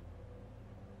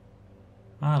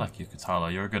 I like you,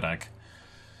 Katala. You're a good egg.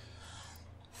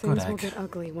 Things will get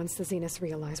ugly once the Zeniths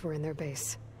realize we're in their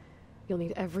base. You'll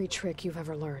need every trick you've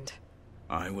ever learned.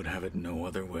 I would have it no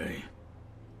other way.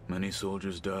 Many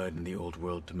soldiers died in the old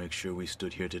world to make sure we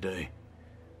stood here today.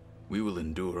 We will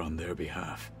endure on their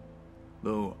behalf.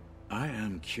 Though, I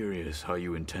am curious how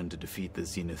you intend to defeat the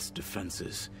Zenith's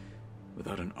defenses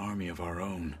without an army of our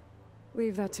own.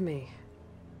 Leave that to me.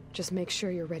 Just make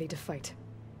sure you're ready to fight.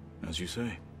 As you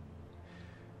say.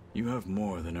 You have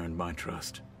more than earned my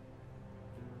trust.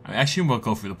 I assume we'll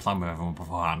go through the plan with everyone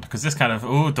beforehand, because this kind of,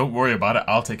 oh, don't worry about it,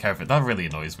 I'll take care of it, that really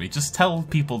annoys me. Just tell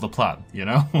people the plan, you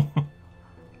know?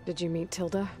 Did you meet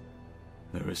Tilda?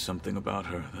 There is something about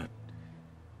her that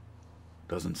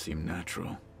doesn't seem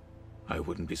natural. I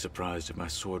wouldn't be surprised if my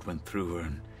sword went through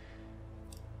her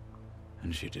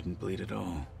and she didn't bleed at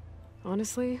all.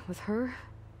 Honestly, with her,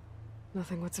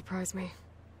 nothing would surprise me.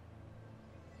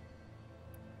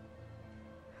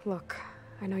 Look,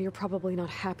 I know you're probably not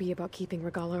happy about keeping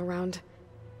Regala around,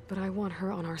 but I want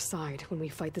her on our side when we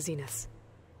fight the Zeniths.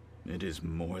 It is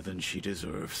more than she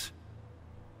deserves.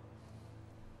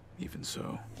 Even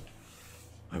so,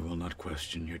 I will not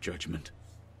question your judgment.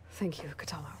 Thank you,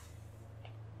 Kotallo.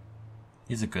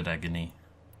 He's a good agony.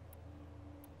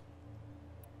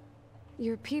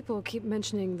 Your people keep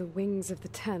mentioning the wings of the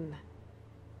Ten.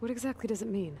 What exactly does it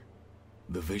mean?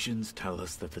 The visions tell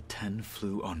us that the Ten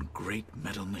flew on great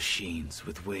metal machines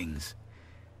with wings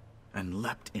and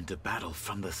leapt into battle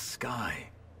from the sky.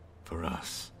 For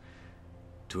us,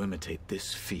 to imitate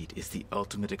this feat is the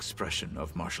ultimate expression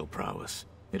of martial prowess.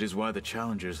 It is why the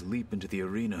challengers leap into the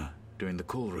arena during the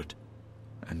Kulrut.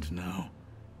 And now,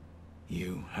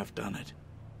 you have done it.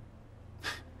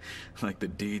 Like the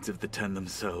deeds of the Ten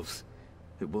themselves,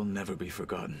 it will never be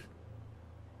forgotten.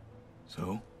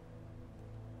 So,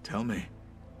 tell me,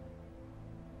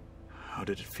 how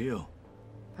did it feel?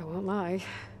 I won't lie.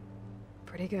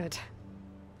 Pretty good.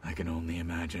 I can only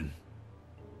imagine.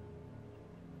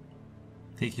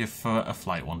 Take you for a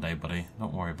flight one day, buddy.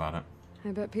 Don't worry about it.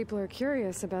 I bet people are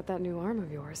curious about that new arm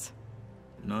of yours.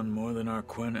 None more than our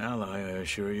Quen ally, I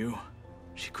assure you.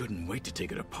 She couldn't wait to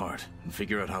take it apart and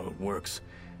figure out how it works.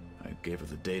 I gave her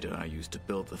the data I used to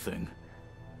build the thing,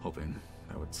 hoping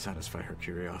that would satisfy her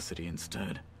curiosity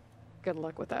instead. Good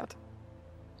luck with that.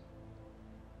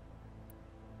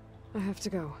 I have to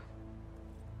go.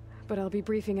 But I'll be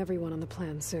briefing everyone on the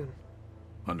plan soon.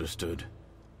 Understood.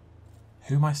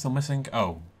 Who am I still missing?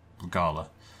 Oh, Regala.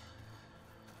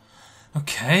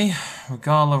 Okay,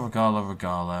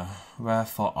 Regala.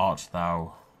 Wherefore art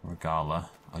thou, Regala?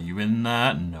 Are you in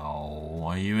there? No.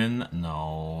 Are you in?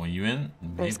 No. Are you in?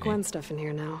 Maybe. There's Gwen stuff in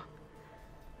here now.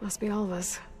 Must be all of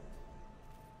us.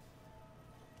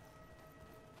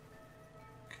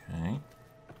 Okay.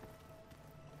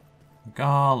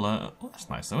 Regala. Oh, that's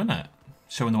nice though, isn't it?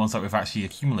 Showing the ones that we've actually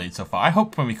accumulated so far. I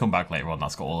hope when we come back later on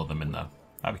that's got all of them in there.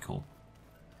 That'd be cool.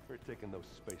 We're taking those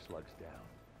space slugs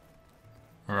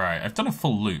down. Right, I've done a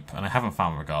full loop and I haven't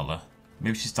found Regala.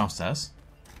 Maybe she's downstairs?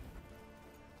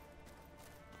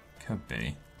 Could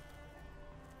be.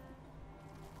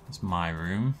 That's my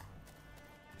room.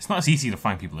 It's not as easy to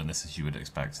find people in this as you would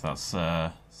expect. That's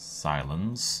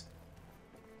silence.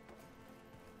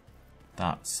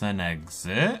 That's an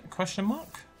exit? Question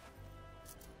mark?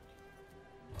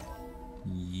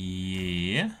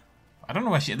 Yeah. I don't know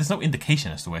where she is. There's no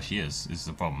indication as to where she is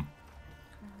the problem.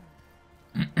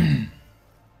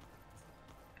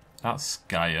 That's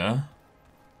Gaia.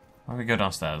 Why don't we go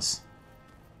downstairs?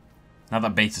 Now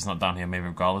that Beta's not down here, maybe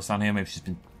Regala's down here. Maybe she's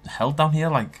been held down here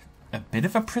like a bit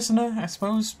of a prisoner, I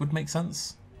suppose. Would make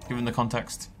sense, given the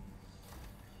context.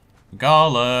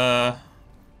 Regala!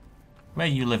 Where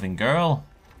you living, girl?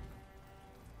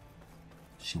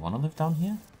 Does she want to live down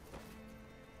here?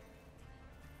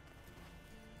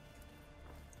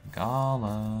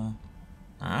 Regala.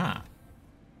 Ah.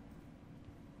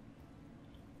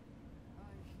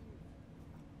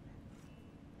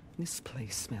 This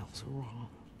place smells wrong.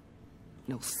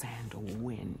 No sand or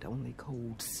wind, only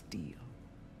cold steel.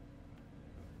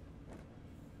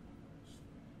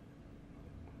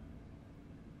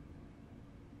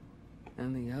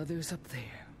 And the others up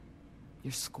there,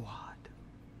 your squad.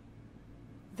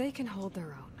 They can hold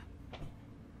their own.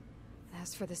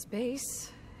 As for this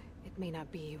base, it may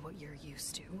not be what you're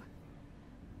used to,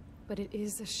 but it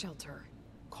is a shelter.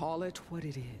 Call it what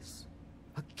it is.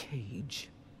 A cage.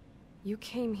 You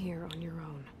came here on your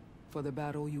own. For the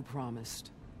battle you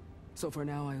promised. So for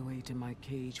now I wait in my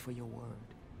cage for your word.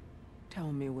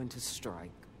 Tell me when to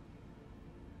strike.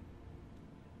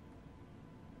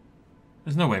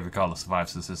 There's no way Regala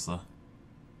survives this, is there?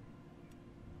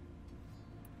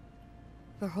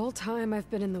 The whole time I've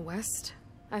been in the West,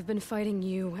 I've been fighting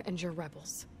you and your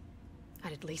rebels.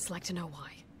 I'd at least like to know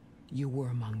why. You were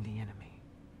among the enemy.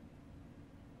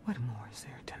 What more is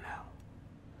there to know?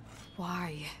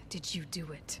 Why did you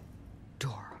do it?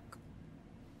 Dorak,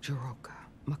 Jiroka,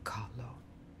 Makalo,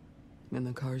 and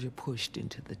the Karja pushed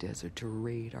into the desert to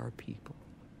raid our people.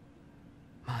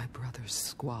 My brother's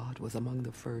squad was among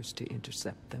the first to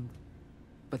intercept them.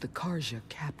 But the Karja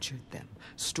captured them,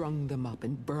 strung them up,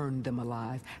 and burned them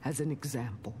alive as an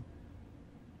example.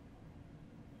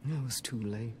 It was too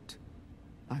late.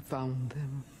 I found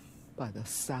them by the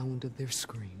sound of their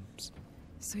screams.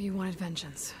 So you wanted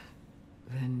vengeance?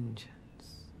 Vengeance?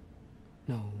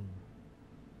 No.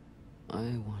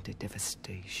 I wanted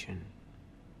devastation.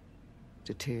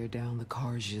 To tear down the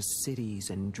Karja's cities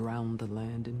and drown the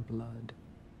land in blood.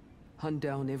 Hunt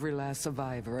down every last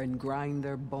survivor and grind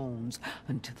their bones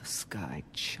until the sky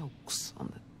chokes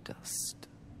on the dust.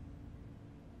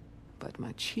 But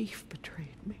my chief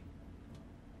betrayed me.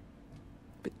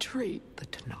 Betrayed the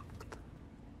Tenakth.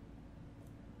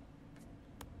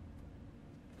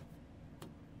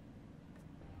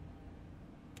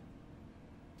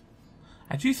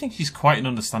 I do think she's quite an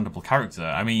understandable character.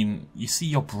 I mean, you see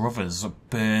your brothers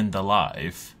burned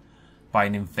alive by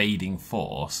an invading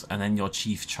force, and then your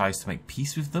chief tries to make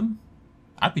peace with them?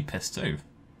 I'd be pissed too.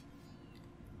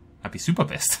 I'd be super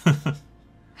pissed.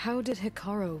 How did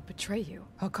Hikaru betray you?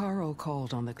 Hikaru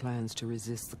called on the clans to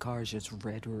resist the Karja's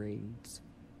red raids.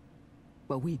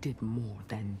 But we did more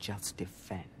than just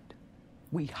defend.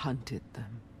 We hunted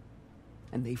them,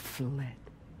 and they fled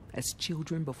as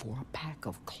children before a pack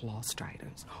of claw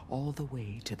striders all the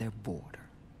way to their border.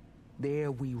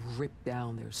 There we ripped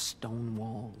down their stone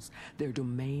walls. Their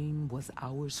domain was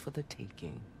ours for the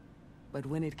taking. But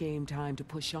when it came time to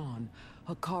push on,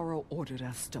 Hikaru ordered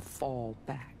us to fall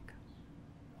back.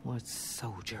 What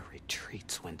soldier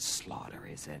retreats when slaughter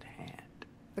is at hand?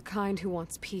 The kind who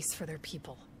wants peace for their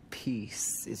people.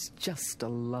 Peace is just a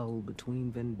lull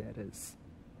between vendettas.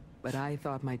 But I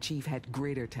thought my chief had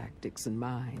greater tactics than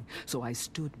mine, so I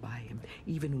stood by him,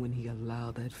 even when he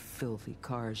allowed that filthy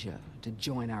Karja to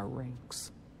join our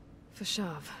ranks.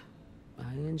 Fashav.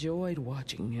 I enjoyed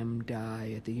watching him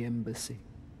die at the embassy.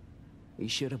 He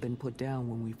should have been put down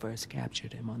when we first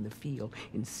captured him on the field.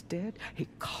 Instead,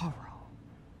 Hikaru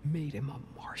made him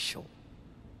a marshal.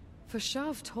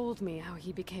 Fashav told me how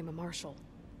he became a marshal.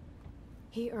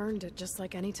 He earned it just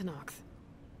like any Tenakth.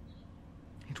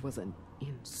 It was an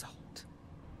insult.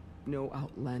 No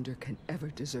outlander can ever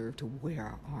deserve to wear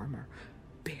our armor,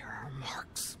 bear our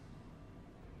marks.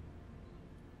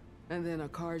 And then a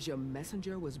Karja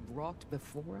messenger was brought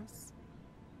before us?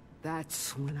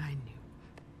 That's when I knew.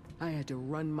 I had to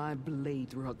run my blade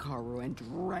through Hikaru and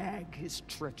drag his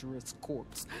treacherous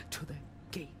corpse to the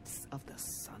gates of the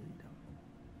Sundom.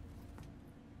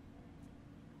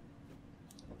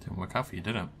 Didn't work out for you,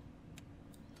 did it?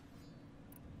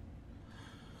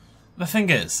 The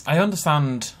thing is, I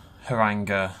understand her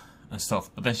anger and stuff,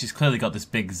 but then she's clearly got this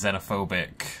big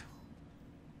xenophobic...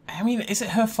 I mean, is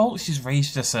it her fault she's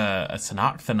raised as a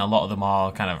Tenakth and a lot of them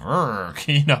are kind of,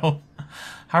 you know?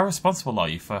 How responsible are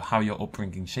you for how your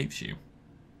upbringing shapes you?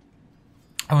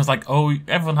 I was like, oh,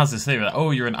 everyone has this theory that,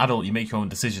 oh, you're an adult, you make your own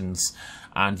decisions,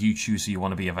 and you choose who you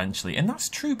want to be eventually. And that's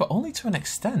true, but only to an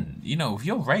extent. You know, if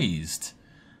you're raised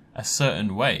a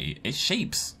certain way, it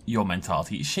shapes your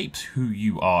mentality, it shapes who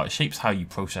you are, it shapes how you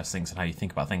process things and how you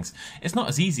think about things. It's not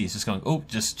as easy as just going, oh,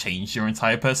 just change your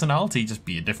entire personality, just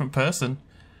be a different person.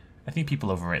 I think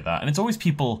people overrate that. And it's always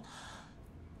people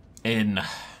in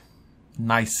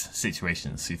nice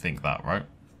situations who think that, right?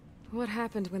 What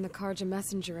happened when the Karja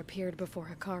messenger appeared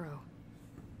before Hikaru?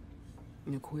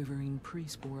 The quivering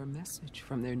priests bore a message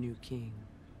from their new king.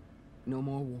 No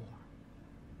more war.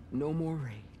 No more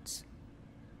raids.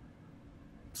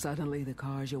 Suddenly the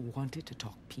Karja wanted to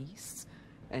talk peace.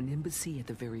 An embassy at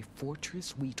the very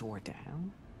fortress we tore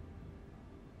down.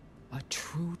 A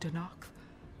true Tenakth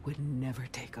would never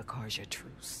take a Karja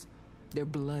truce. Their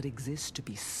blood exists to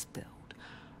be spilled.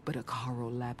 But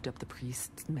Hikaru lapped up the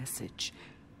priest's message.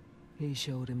 He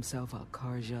showed himself a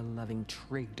Karja-loving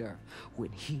traitor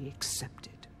when he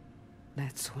accepted.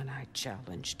 That's when I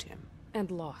challenged him.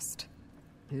 And lost.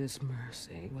 His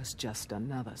mercy was just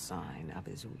another sign of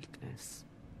his weakness.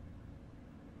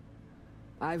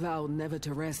 I vowed never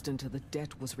to rest until the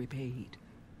debt was repaid,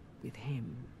 with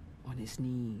him on his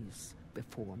knees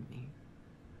before me.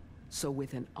 So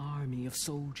with an army of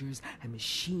soldiers and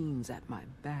machines at my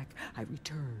back, I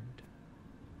returned.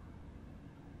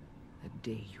 The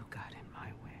day you got in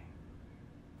my way.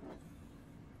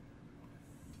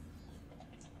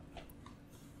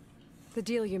 The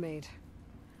deal you made.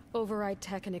 Override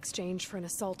tech in exchange for an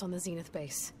assault on the Zenith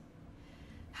base.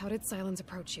 How did Silence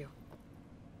approach you?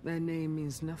 That name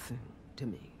means nothing to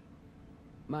me.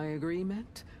 My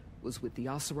agreement? was with the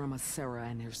Oseram Asera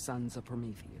and her sons of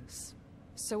Prometheus.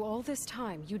 So all this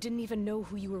time, you didn't even know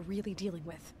who you were really dealing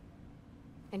with?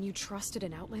 And you trusted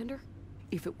an Outlander?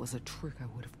 If it was a trick, I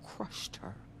would have crushed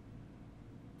her.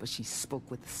 But she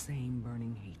spoke with the same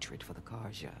burning hatred for the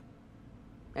Karja.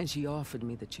 And she offered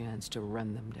me the chance to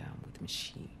run them down with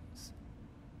machines.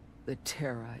 The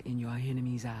terror in your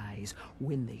enemy's eyes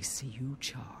when they see you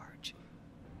charge.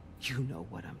 You know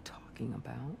what I'm talking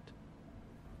about.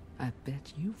 I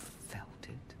bet you felt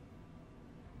it.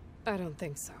 I don't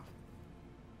think so.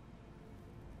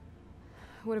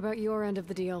 What about your end of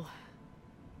the deal?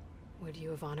 Would you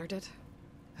have honored it?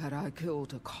 Had I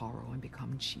killed Hekarro and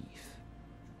become chief,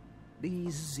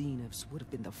 these Zeniths would have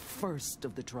been the first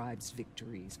of the tribe's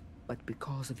victories. But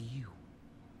because of you,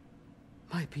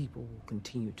 my people will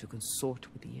continue to consort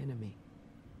with the enemy.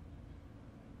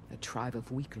 A tribe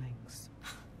of weaklings.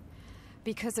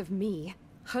 Because of me,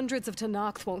 hundreds of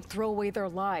Tenakth won't throw away their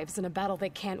lives in a battle they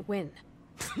can't win.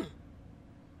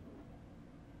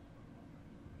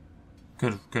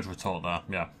 Good retort there,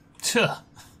 yeah.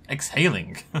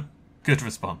 Exhaling. Good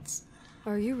response.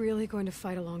 Are you really going to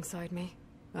fight alongside me?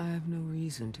 I have no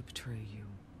reason to betray you.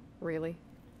 Really?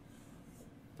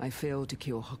 I failed to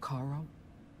kill Hekarro,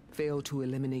 failed to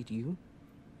eliminate you.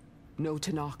 No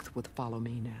Tenakth would follow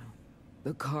me now.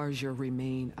 The Karja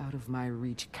remain out of my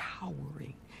reach,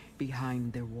 cowering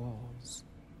behind their walls.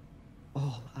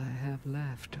 All I have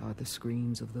left are the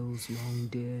screams of those long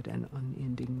dead and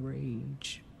unending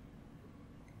rage.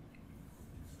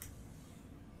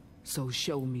 So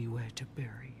show me where to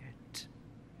bury it.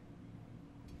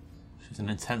 She's an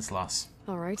intense lass.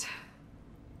 All right.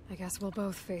 I guess we'll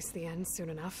both face the end soon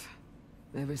enough.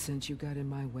 Ever since you got in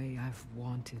my way, I've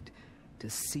wanted to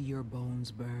see your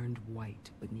bones burned white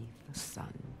beneath the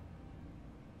sun.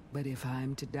 But if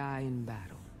I'm to die in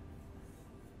battle,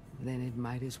 then it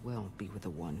might as well be with the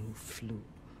one who flew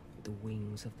with the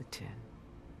wings of the 10.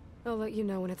 I'll let you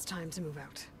know when it's time to move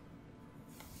out.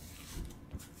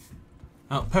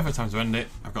 Oh, perfect time to end it.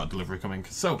 I've got a delivery coming.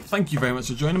 So, thank you very much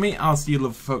for joining me. I'll see you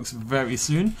lovely folks very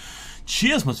soon.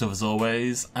 Cheers much love as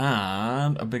always,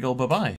 and a big ol' bye-bye.